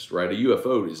exist, right? A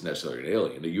UFO isn't necessarily an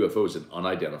alien. A UFO is an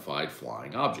unidentified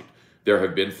flying object. There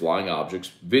have been flying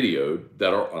objects videoed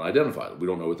that are unidentified. We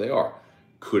don't know what they are.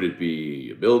 Could it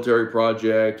be a military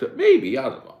project? Maybe. I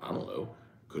don't know.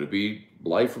 Could it be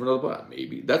life from another planet?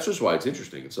 Maybe. That's just why it's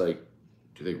interesting. It's like,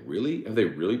 have they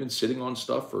really been sitting on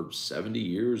stuff for 70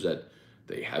 years that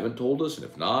they haven't told us? And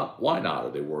if not, why not?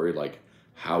 Are they worried like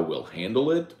how we'll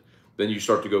handle it? Then you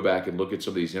start to go back and look at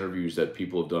some of these interviews that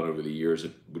people have done over the years,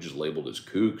 which is labeled as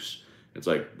kooks. It's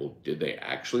like, well, did they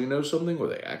actually know something? Were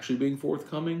they actually being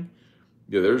forthcoming?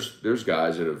 There's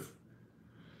guys that have,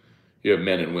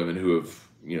 men and women who have,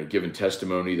 given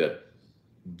testimony that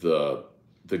the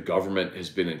government has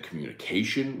been in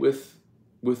communication with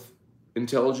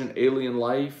intelligent alien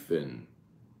life, and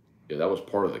yeah, that was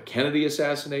part of the Kennedy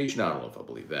assassination. I don't know if I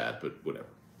believe that, but whatever.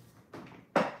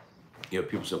 You know,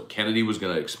 people said Kennedy was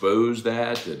going to expose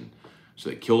that, and so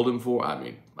they killed him for. I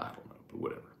mean, I don't know, but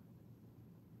whatever.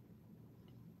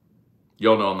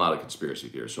 Y'all know I'm not a conspiracy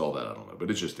theorist, so all that I don't know, but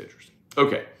it's just interesting.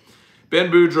 Okay. Ben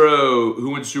Boudreaux,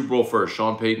 who wins Super Bowl first,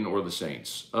 Sean Payton or the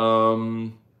Saints?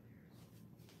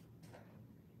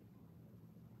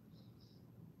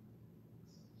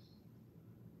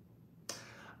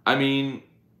 I mean,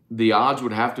 the odds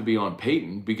would have to be on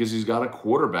Peyton because he's got a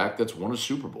quarterback that's won a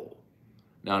Super Bowl.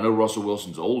 Now, I know Russell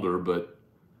Wilson's older, but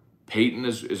Peyton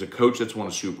is a coach that's won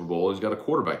a Super Bowl. He's got a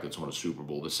quarterback that's won a Super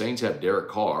Bowl. The Saints have Derek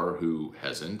Carr, who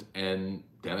hasn't, and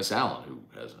Dennis Allen, who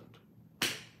hasn't.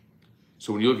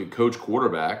 So when you look at coach,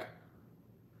 quarterback,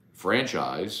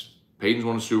 franchise, Peyton's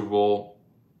won a Super Bowl,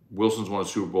 Wilson's won a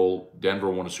Super Bowl, Denver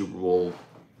won a Super Bowl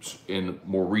in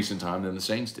more recent time than the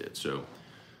Saints did. So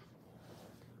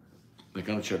they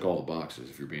kind of check all the boxes,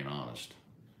 if you're being honest.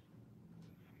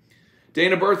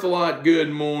 Dana Berthelot, good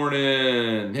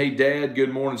morning. Hey, Dad,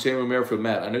 good morning. Samuel Merrifield,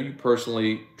 Matt. I know you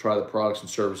personally try the products and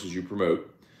services you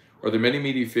promote. Are there many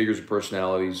media figures or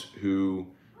personalities who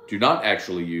do not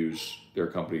actually use their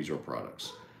companies or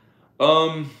products?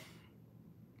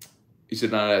 He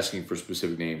said not asking for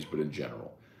specific names, but in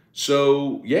general.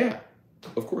 So, yeah,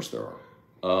 of course there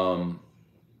are.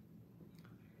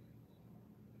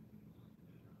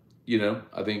 You know,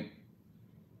 I think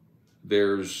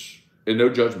there's, and no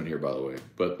judgment here, by the way,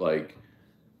 but like,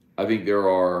 I think there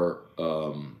are,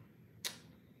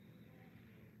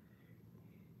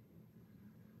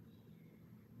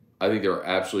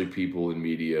 absolutely people in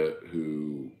media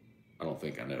who I don't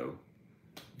think I know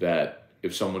that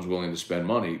if someone's willing to spend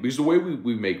money, because the way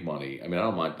we make money, I mean, I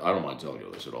don't mind telling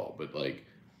you this at all, but like,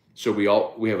 so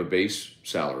we have a base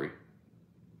salary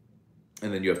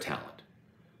and then you have talent.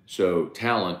 So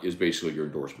talent is basically your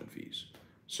endorsement fees.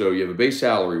 So you have a base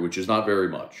salary, which is not very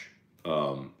much.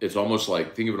 It's almost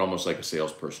like, think of it almost like a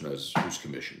salesperson who's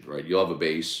commissioned, right? You'll have a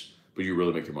base, but you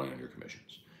really make your money on your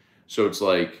commissions. So it's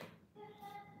like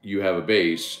you have a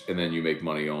base and then you make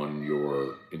money on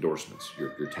your endorsements,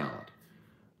 your talent.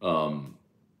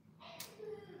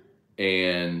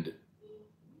 And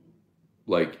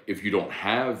like, if you don't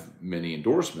have many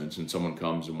endorsements and someone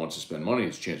comes and wants to spend money,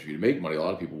 it's a chance for you to make money. A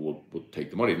lot of people will take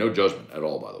the money. No judgment at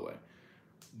all, by the way.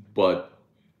 But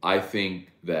I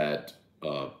think that,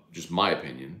 just my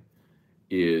opinion,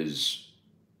 is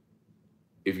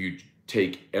if you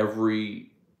take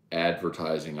every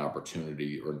advertising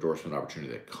opportunity or endorsement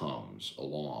opportunity that comes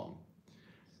along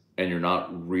and you're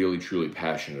not really truly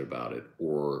passionate about it,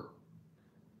 or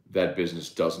that business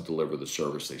doesn't deliver the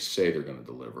service they say they're going to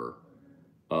deliver,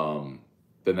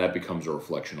 then that becomes a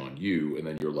reflection on you, and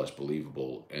then you're less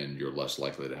believable and you're less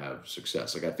likely to have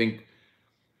success. Like, I think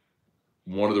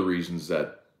one of the reasons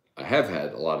that I have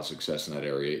had a lot of success in that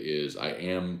area is I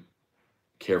am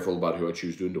careful about who I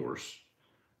choose to endorse,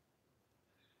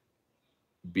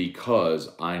 because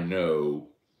I know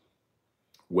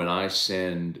when I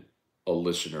send a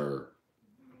listener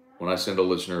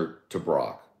to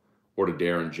Brock or to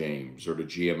Darren James or to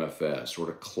GMFS or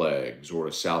to Clegg's or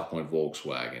to South Point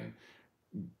Volkswagen,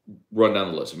 run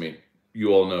down the list. I mean,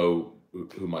 you all know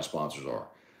who my sponsors are.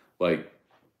 Like,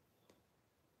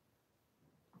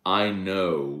 I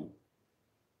know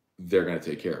they're going to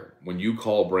take care of it. When you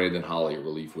call Brandon Holly at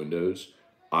Relief Windows,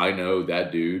 I know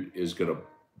that dude is going to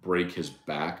break his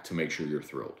back to make sure you're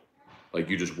thrilled. Like,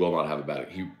 you just will not have a bad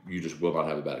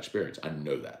experience. I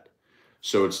know that.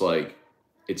 So it's like,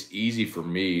 it's easy for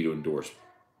me to endorse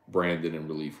Brandon and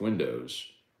Relief Windows.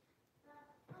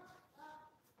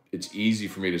 It's easy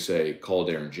for me to say, call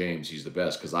Darren James, he's the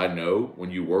best, because I know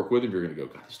when you work with him, you're going to go,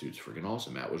 God, this dude's freaking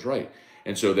awesome. Matt was right.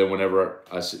 And so then whenever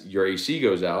your AC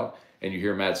goes out and you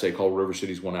hear Matt say, call River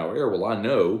City's 1 hour air, well, I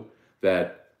know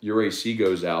that your AC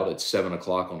goes out at 7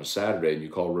 o'clock on a Saturday and you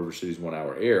call River City's 1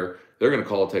 hour air, they're going to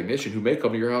call a technician who may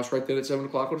come to your house right then at 7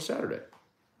 o'clock on a Saturday.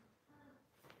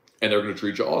 And they're going to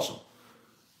treat you awesome.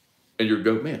 And you're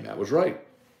going, man, Matt was right.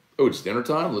 Oh, it's dinner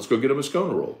time. Let's go get him a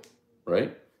Scone roll,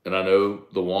 right? And I know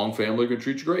the Wong family are going to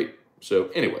treat you great. So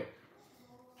anyway,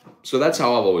 so that's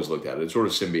how I've always looked at it. It's sort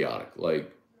of symbiotic.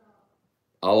 Like,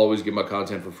 I'll always give my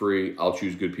content for free. I'll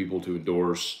choose good people to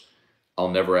endorse. I'll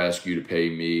never ask you to pay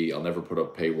me. I'll never put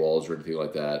up paywalls or anything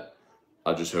like that.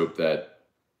 I just hope that,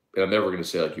 and I'm never going to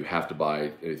say like you have to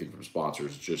buy anything from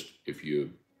sponsors. It's just if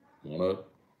you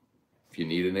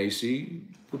need an AC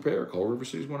repair, call River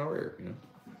City's 1 hour air,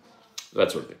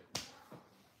 that sort of thing.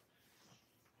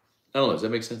 I don't know, does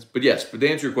that make sense? But yes, but to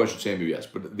answer your question, Samuel, yes.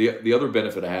 But the other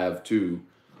benefit I have too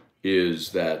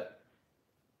is that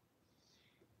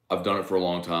I've done it for a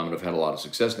long time and I've had a lot of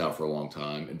success now for a long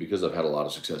time. And because I've had a lot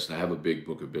of success and I have a big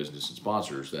book of business and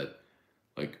sponsors that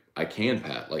like I can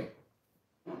pat, like,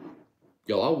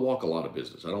 yo, I'll walk a lot of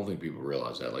business. I don't think people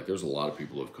realize that. Like there's a lot of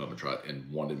people who have come and tried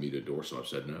and wanted me to endorse them. I've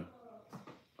said no.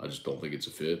 I just don't think it's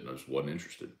a fit and I just wasn't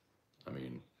interested. I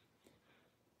mean,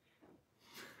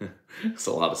 it's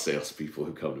a lot of salespeople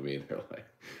who come to me and they're like,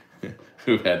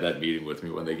 who've had that meeting with me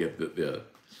when they get the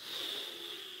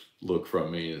look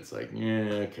from me and it's like,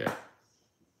 yeah, okay.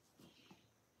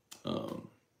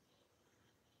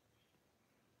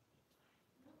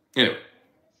 Anyway,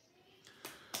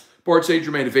 Bart St.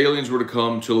 Germain, if aliens were to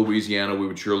come to Louisiana, we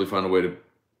would surely find a way to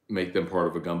make them part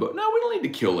of a gunboat. No, we don't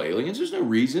need to kill aliens. There's no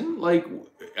reason. Like,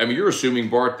 I mean, you're assuming,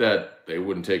 Bart, that they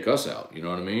wouldn't take us out. You know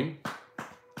what I mean?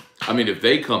 I mean, if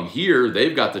they come here,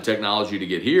 they've got the technology to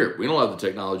get here. We don't have the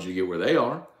technology to get where they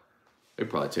are. They'd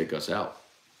probably take us out.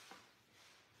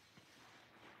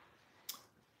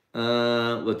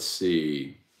 Let's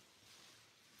see.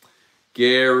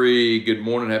 Gary, good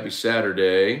morning. Happy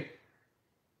Saturday.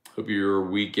 Hope your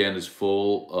weekend is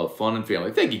full of fun and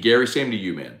family. Thank you, Gary. Same to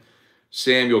you, man.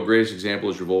 Samuel, greatest example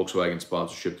is your Volkswagen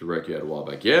sponsorship to wreck you had a while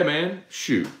back. Yeah, man.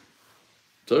 Shoot. I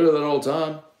tell you that all the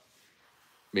time.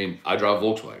 I mean, I drive a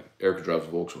Volkswagen. Erica drives a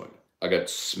Volkswagen. I got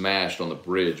smashed on the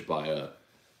bridge by it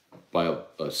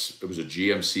was a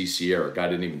GMC Sierra. Guy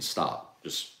didn't even stop.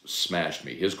 Just smashed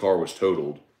me. His car was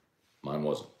totaled. Mine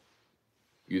wasn't.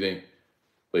 You think,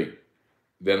 like,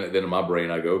 then in my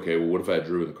brain, I go, okay, well, what if I had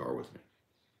Drew in the car with me?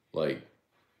 Like,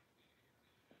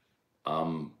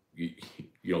 you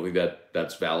don't think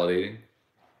that's validating?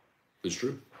 It's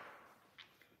true.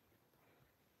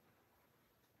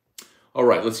 All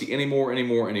right, let's see. Any more?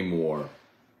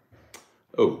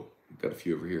 Oh, we've got a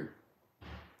few over here.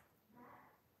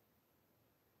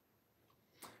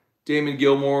 Damon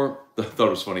Gilmore. I thought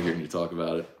it was funny hearing you talk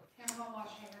about it.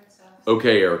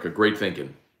 Okay, Erica, great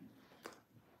thinking.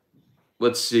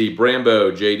 Let's see.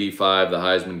 Brambo, JD5, the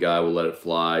Heisman guy will let it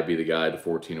fly, be the guy to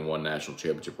 14-1 national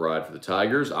championship ride for the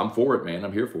Tigers. I'm for it, man.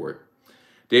 I'm here for it.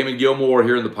 Damon Gilmore,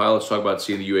 hearing the pilots talk about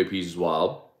seeing the UAPs is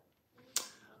wild.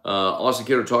 Austin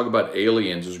Kidder, talk about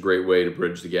aliens is a great way to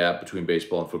bridge the gap between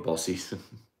baseball and football season.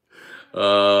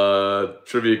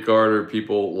 Trivia Carter,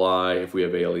 people lie. If we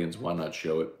have aliens, why not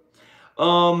show it?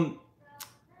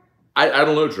 I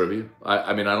don't know, Trivia.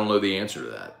 I mean, I don't know the answer to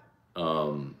that.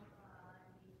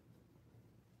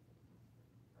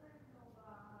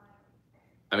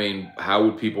 I mean, how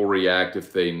would people react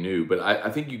if they knew? But I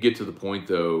think you get to the point,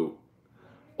 though,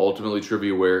 ultimately,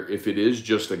 Trivia, where if it is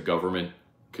just a government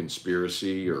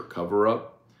conspiracy or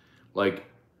cover-up, like,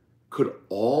 could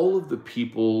all of the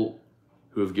people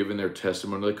who have given their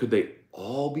testimony, like, could they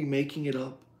all be making it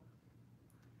up?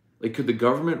 Like, could the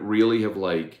government really have,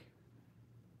 like,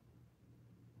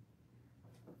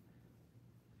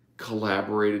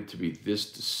 collaborated to be this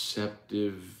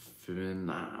deceptive? And,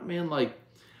 man, like,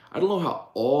 I don't know how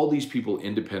all these people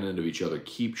independent of each other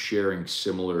keep sharing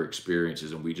similar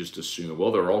experiences and we just assume,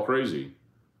 well, they're all crazy.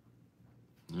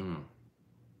 Brennan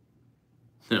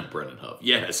Huff.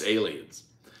 Yes, aliens.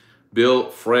 Bill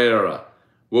Freire.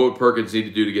 What would Perkins need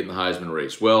to do to get in the Heisman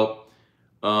race? Well,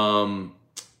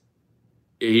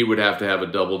 he would have to have a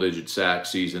double-digit sack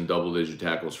season, double-digit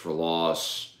tackles for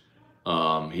loss.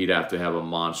 He'd have to have a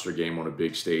monster game on a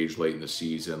big stage late in the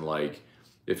season, like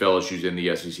if LSU's in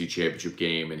the SEC championship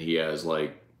game and he has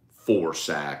like 4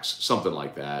 sacks, something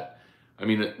like that. I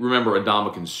mean, remember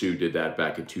Ndamukong Suh did that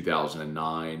back in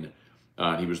 2009.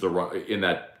 He was in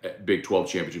that Big 12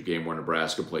 championship game where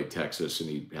Nebraska played Texas, and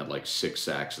he had like 6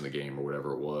 sacks in the game or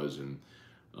whatever it was, and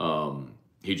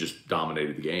he just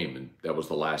dominated the game, and that was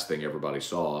the last thing everybody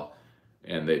saw,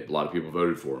 and a lot of people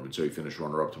voted for him, and so he finished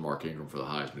runner-up to Mark Ingram for the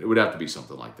Heisman. It would have to be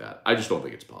something like that. I just don't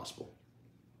think it's possible.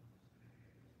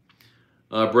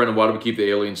 Brennan, why do we keep the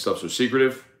alien stuff so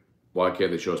secretive? Why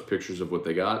can't they show us pictures of what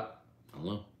they got? I don't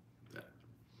know.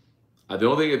 The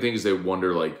only thing is they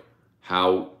wonder, like,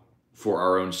 how, for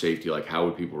our own safety, like, how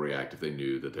would people react if they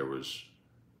knew that there was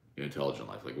intelligent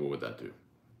life? Like, what would that do?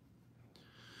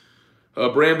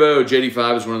 Brambo,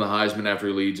 JD5 is winning the Heisman after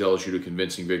he leads LSU to a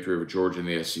convincing victory over Georgia in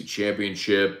the SEC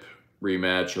Championship.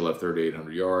 Rematch, he'll have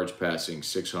 3,800 yards, passing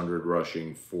 600,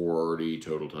 rushing 40,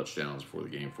 total touchdowns for the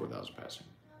game, 4,000 passing.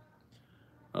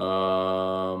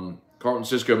 Carlton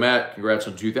Cisco, Matt, congrats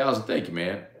on 2,000. Thank you,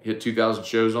 man. Hit 2,000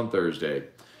 shows on Thursday.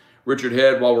 Richard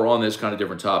Head, while we're on this kind of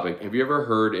different topic, have you ever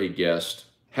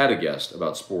had a guest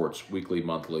about sports, weekly,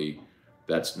 monthly,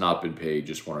 that's not been paid,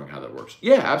 just wondering how that works?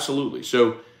 Yeah, absolutely.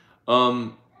 So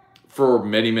for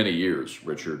many, many years,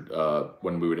 Richard,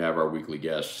 when we would have our weekly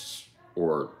guests,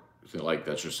 or like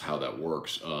that's just how that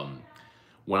works.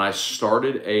 When I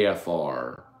started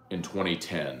AFR in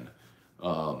 2010,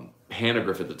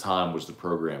 Hannegriff at the time was the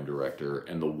program director,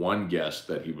 and the one guest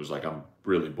that he was like, I'm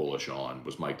really bullish on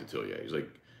was Mike Detillier. He's like,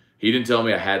 he didn't tell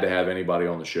me I had to have anybody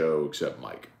on the show except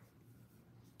Mike.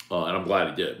 And I'm glad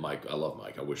he did. Mike, I love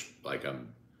Mike. I wish, like,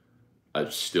 I'm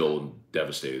still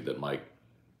devastated that Mike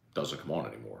doesn't come on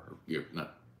anymore.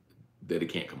 Not that he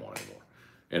can't come on anymore.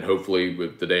 And hopefully,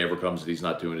 if the day ever comes that he's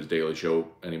not doing his daily show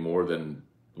anymore, then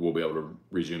we'll be able to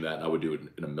resume that, and I would do it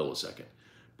in a millisecond.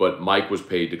 But Mike was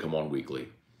paid to come on weekly.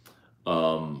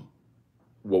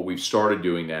 What we've started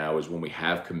doing now is when we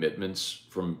have commitments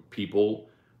from people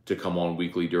to come on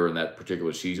weekly during that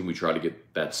particular season, we try to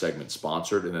get that segment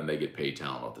sponsored, and then they get paid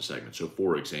talent off the segment. So,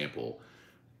 for example,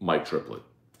 Mike Triplett.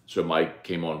 So Mike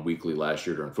came on weekly last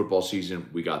year during football season.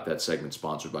 We got that segment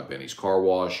sponsored by Benny's Car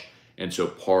Wash. And so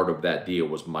part of that deal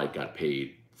was Mike got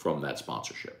paid from that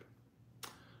sponsorship.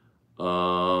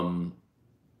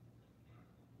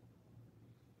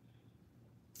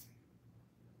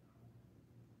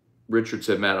 Richard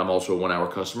said, Matt, I'm also a 1 hour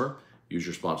customer. Use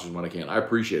your sponsors when I can. I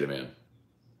appreciate it, man.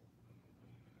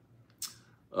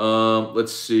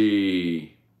 Let's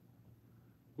see.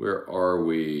 Where are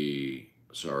we?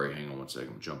 Sorry, hang on one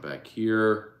second. Jump back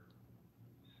here.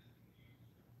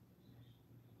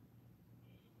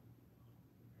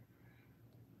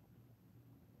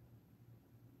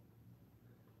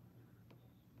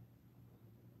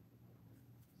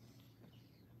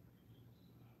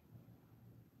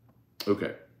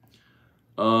 Okay.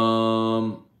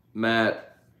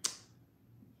 Matt,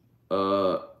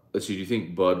 let's see. Do you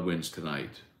think Bud wins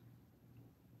tonight?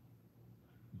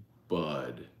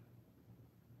 Bud.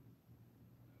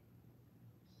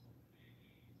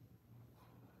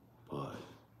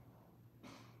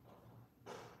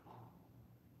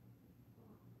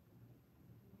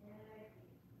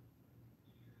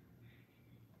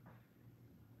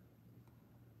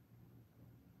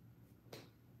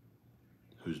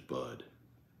 Who's Bud?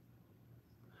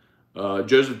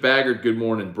 Joseph Baggard, good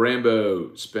morning.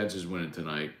 Brambo, Spence is winning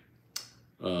tonight.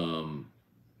 I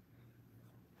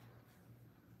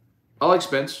like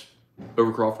Spence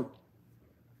over Crawford.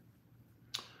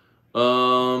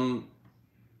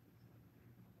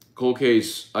 Cold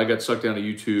case, I got sucked down a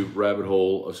YouTube rabbit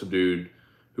hole of some dude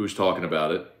who was talking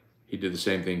about it. He did the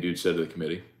same thing dude said to the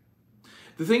committee.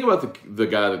 The thing about the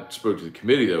guy that spoke to the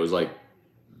committee, though, is like,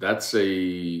 that's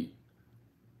a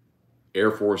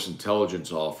Air Force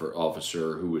intelligence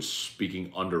officer who was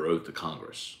speaking under oath to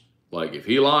Congress. Like, if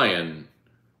he lying,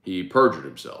 he perjured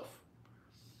himself.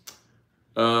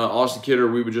 Austin Kidder,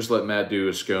 we would just let Matt do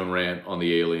a Scone rant on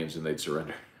the aliens and they'd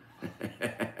surrender.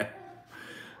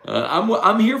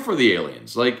 I'm here for the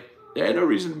aliens. Like, I had no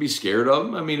reason to be scared of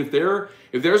them. I mean, if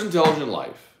there's intelligent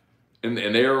life and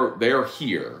they are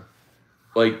here,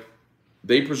 like,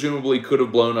 they presumably could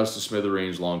have blown us to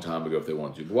smithereens a long time ago if they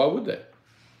wanted to. But why would they?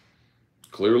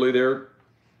 Clearly,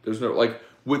 there's no, like,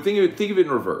 think of it in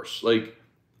reverse. Like,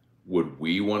 would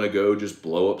we want to go just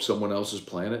blow up someone else's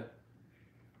planet?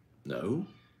 No.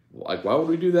 Like, why would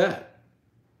we do that?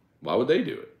 Why would they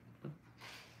do it?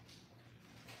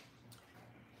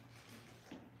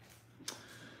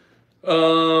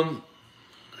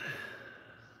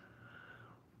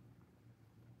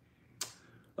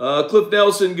 Cliff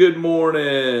Nelson, good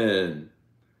morning.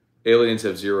 Aliens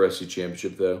have 0 SC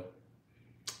championship, though.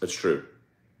 That's true.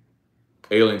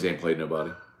 Aliens ain't played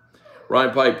nobody.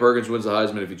 Ryan Pike, Perkins wins the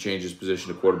Heisman if he changes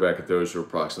position to quarterback and throws for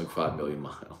approximately 5 million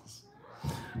miles.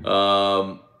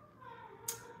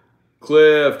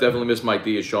 Cliff, definitely miss Mike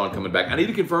D. Is Sean coming back? I need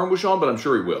to confirm with Sean, but I'm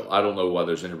sure he will. I don't know why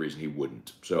there's any reason he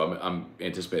wouldn't. So I'm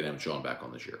anticipating having Sean back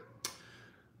on this year.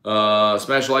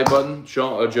 Smash the like button,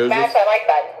 Sean, Joseph. Smash that like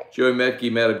button. Joey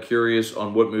Metke, Matt, I'm curious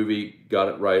on what movie got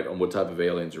it right on what type of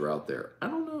aliens are out there. I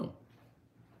don't know.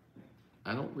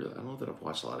 I don't know that I've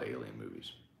watched a lot of alien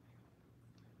movies.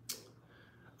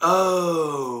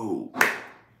 Oh,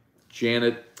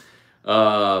 Janet.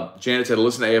 Janet said,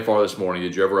 listen to AFR this morning.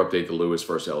 Did you ever update the Lewis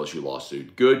versus LSU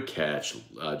lawsuit? Good catch,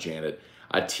 Janet.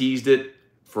 I teased it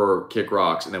for Kick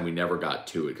Rocks, and then we never got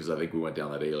to it because I think we went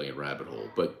down that alien rabbit hole.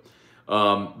 But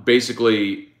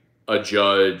basically, a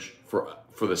judge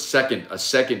a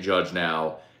second judge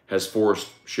now has forced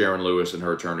Sharon Lewis and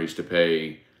her attorneys to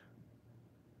pay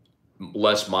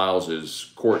Les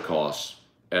Miles's court costs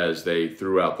as they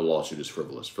threw out the lawsuit as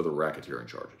frivolous for the racketeering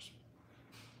charges.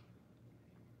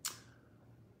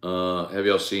 Have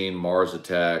y'all seen Mars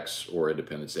Attacks or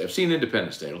Independence Day? I've seen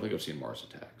Independence Day. I don't think I've seen Mars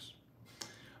Attacks.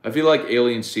 I feel like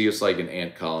aliens see us like an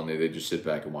ant colony. They just sit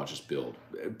back and watch us build.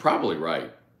 Probably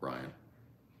right, Ryan.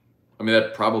 I mean,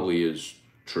 that probably is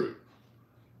true.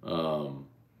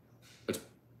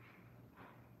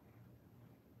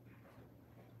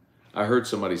 I heard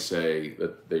somebody say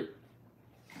that they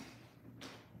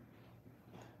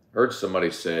heard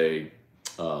somebody say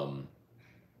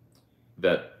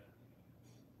that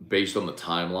based on the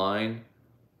timeline,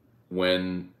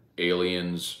 when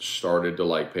aliens started to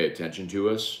like pay attention to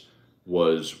us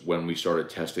was when we started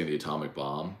testing the atomic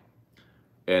bomb.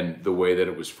 And the way that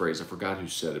it was phrased, I forgot who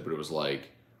said it, but it was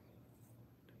like,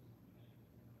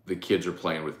 the kids are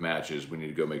playing with matches. We need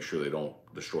to go make sure they don't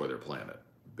destroy their planet,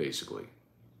 basically.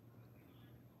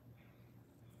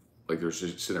 Like they're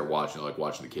just sitting there watching, like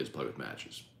watching the kids play with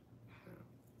matches.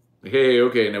 Like, hey,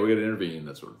 okay, now we got to intervene,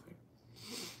 that sort of thing.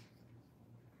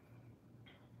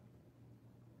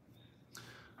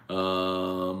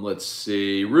 Let's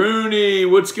see. Rooney,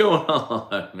 what's going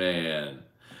on, man?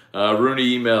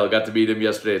 Rooney email, got to meet him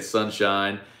yesterday at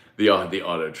Sunshine, the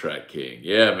Auto Track King.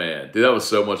 Yeah, man. Dude, that was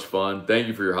so much fun. Thank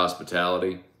you for your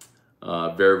hospitality.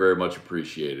 Very, very much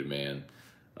appreciated, man.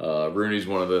 Rooney's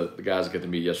one of the guys I got to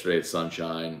meet yesterday at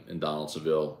Sunshine in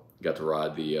Donaldsonville. Got to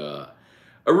ride the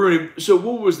Rooney. So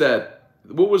what was that?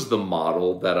 What was the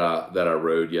model that I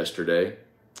rode yesterday?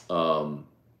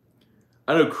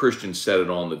 I know Christian said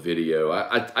it on the video.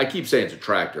 I keep saying it's a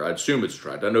tractor. I assume it's a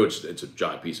tractor. I know it's a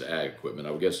giant piece of ag equipment.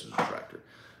 I would guess it's a tractor.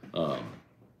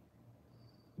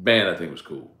 Man, that thing was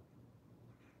cool.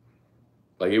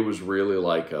 Like it was really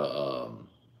like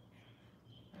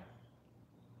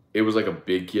it was like a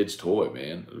big kid's toy,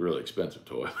 man. It was a really expensive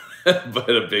toy, but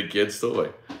a big kid's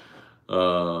toy.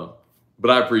 But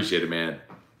I appreciate it, man.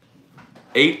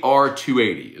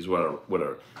 8R280 is what I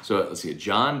so let's see, a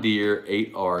John Deere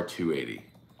 8R280.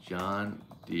 John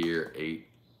Deere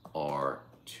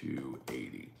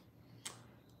 8R280.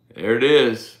 There it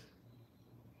is.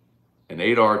 An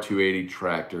 8R280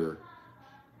 tractor.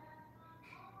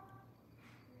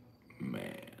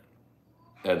 Man,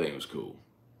 that thing was cool.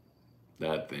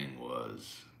 That thing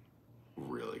was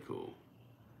really cool.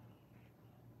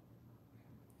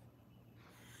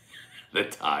 The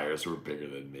tires were bigger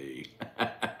than me.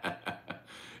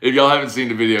 If y'all haven't seen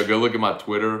the video, go look at my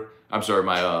Twitter. I'm sorry,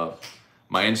 my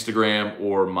Instagram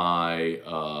or my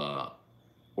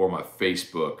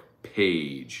Facebook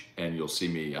page, and you'll see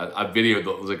me. I videoed. It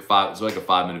was like a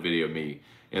 5-minute video of me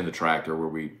in the tractor where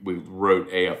we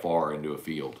wrote AFR into a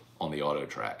field on the auto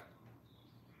track.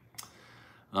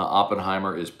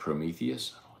 Oppenheimer is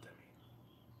Prometheus. I don't know what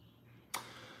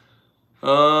that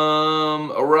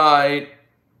means. All right.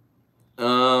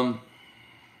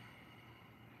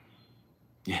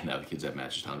 Yeah, now the kids have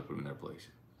matches. Time to put them in their place.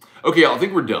 Okay, y'all, I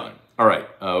think we're done. All right,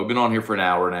 we've been on here for an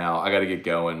hour now. I got to get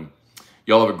going.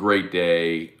 Y'all have a great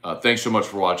day. Thanks so much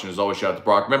for watching. As always, shout out to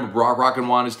Brock. Remember, Brock Rock and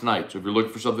Wine is tonight. So if you're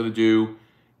looking for something to do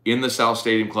in the South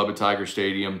Stadium Club at Tiger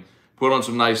Stadium, put on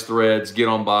some nice threads, get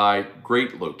on by.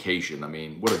 Great location. I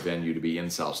mean, what a venue to be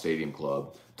in South Stadium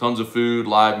Club. Tons of food,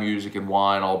 live music, and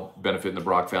wine, all benefiting the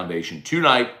Brock Foundation.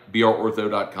 Tonight,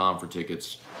 brortho.com for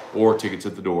tickets or tickets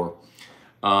at the door.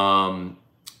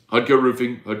 Hudco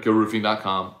Roofing,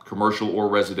 hudcoroofing.com, commercial or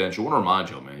residential. I want to remind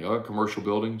y'all, man, y'all have commercial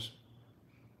buildings?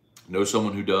 Know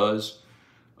someone who does?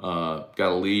 Got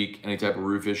a leak, any type of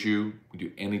roof issue? We do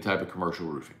any type of commercial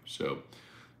roofing. So,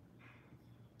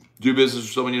 do business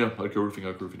with someone you know, Hudco Roofing,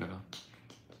 hudcoroofing.com.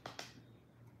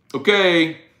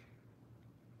 Okay.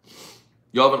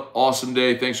 Y'all have an awesome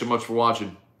day. Thanks so much for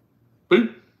watching. Peace.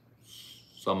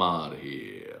 I'm out of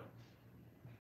here.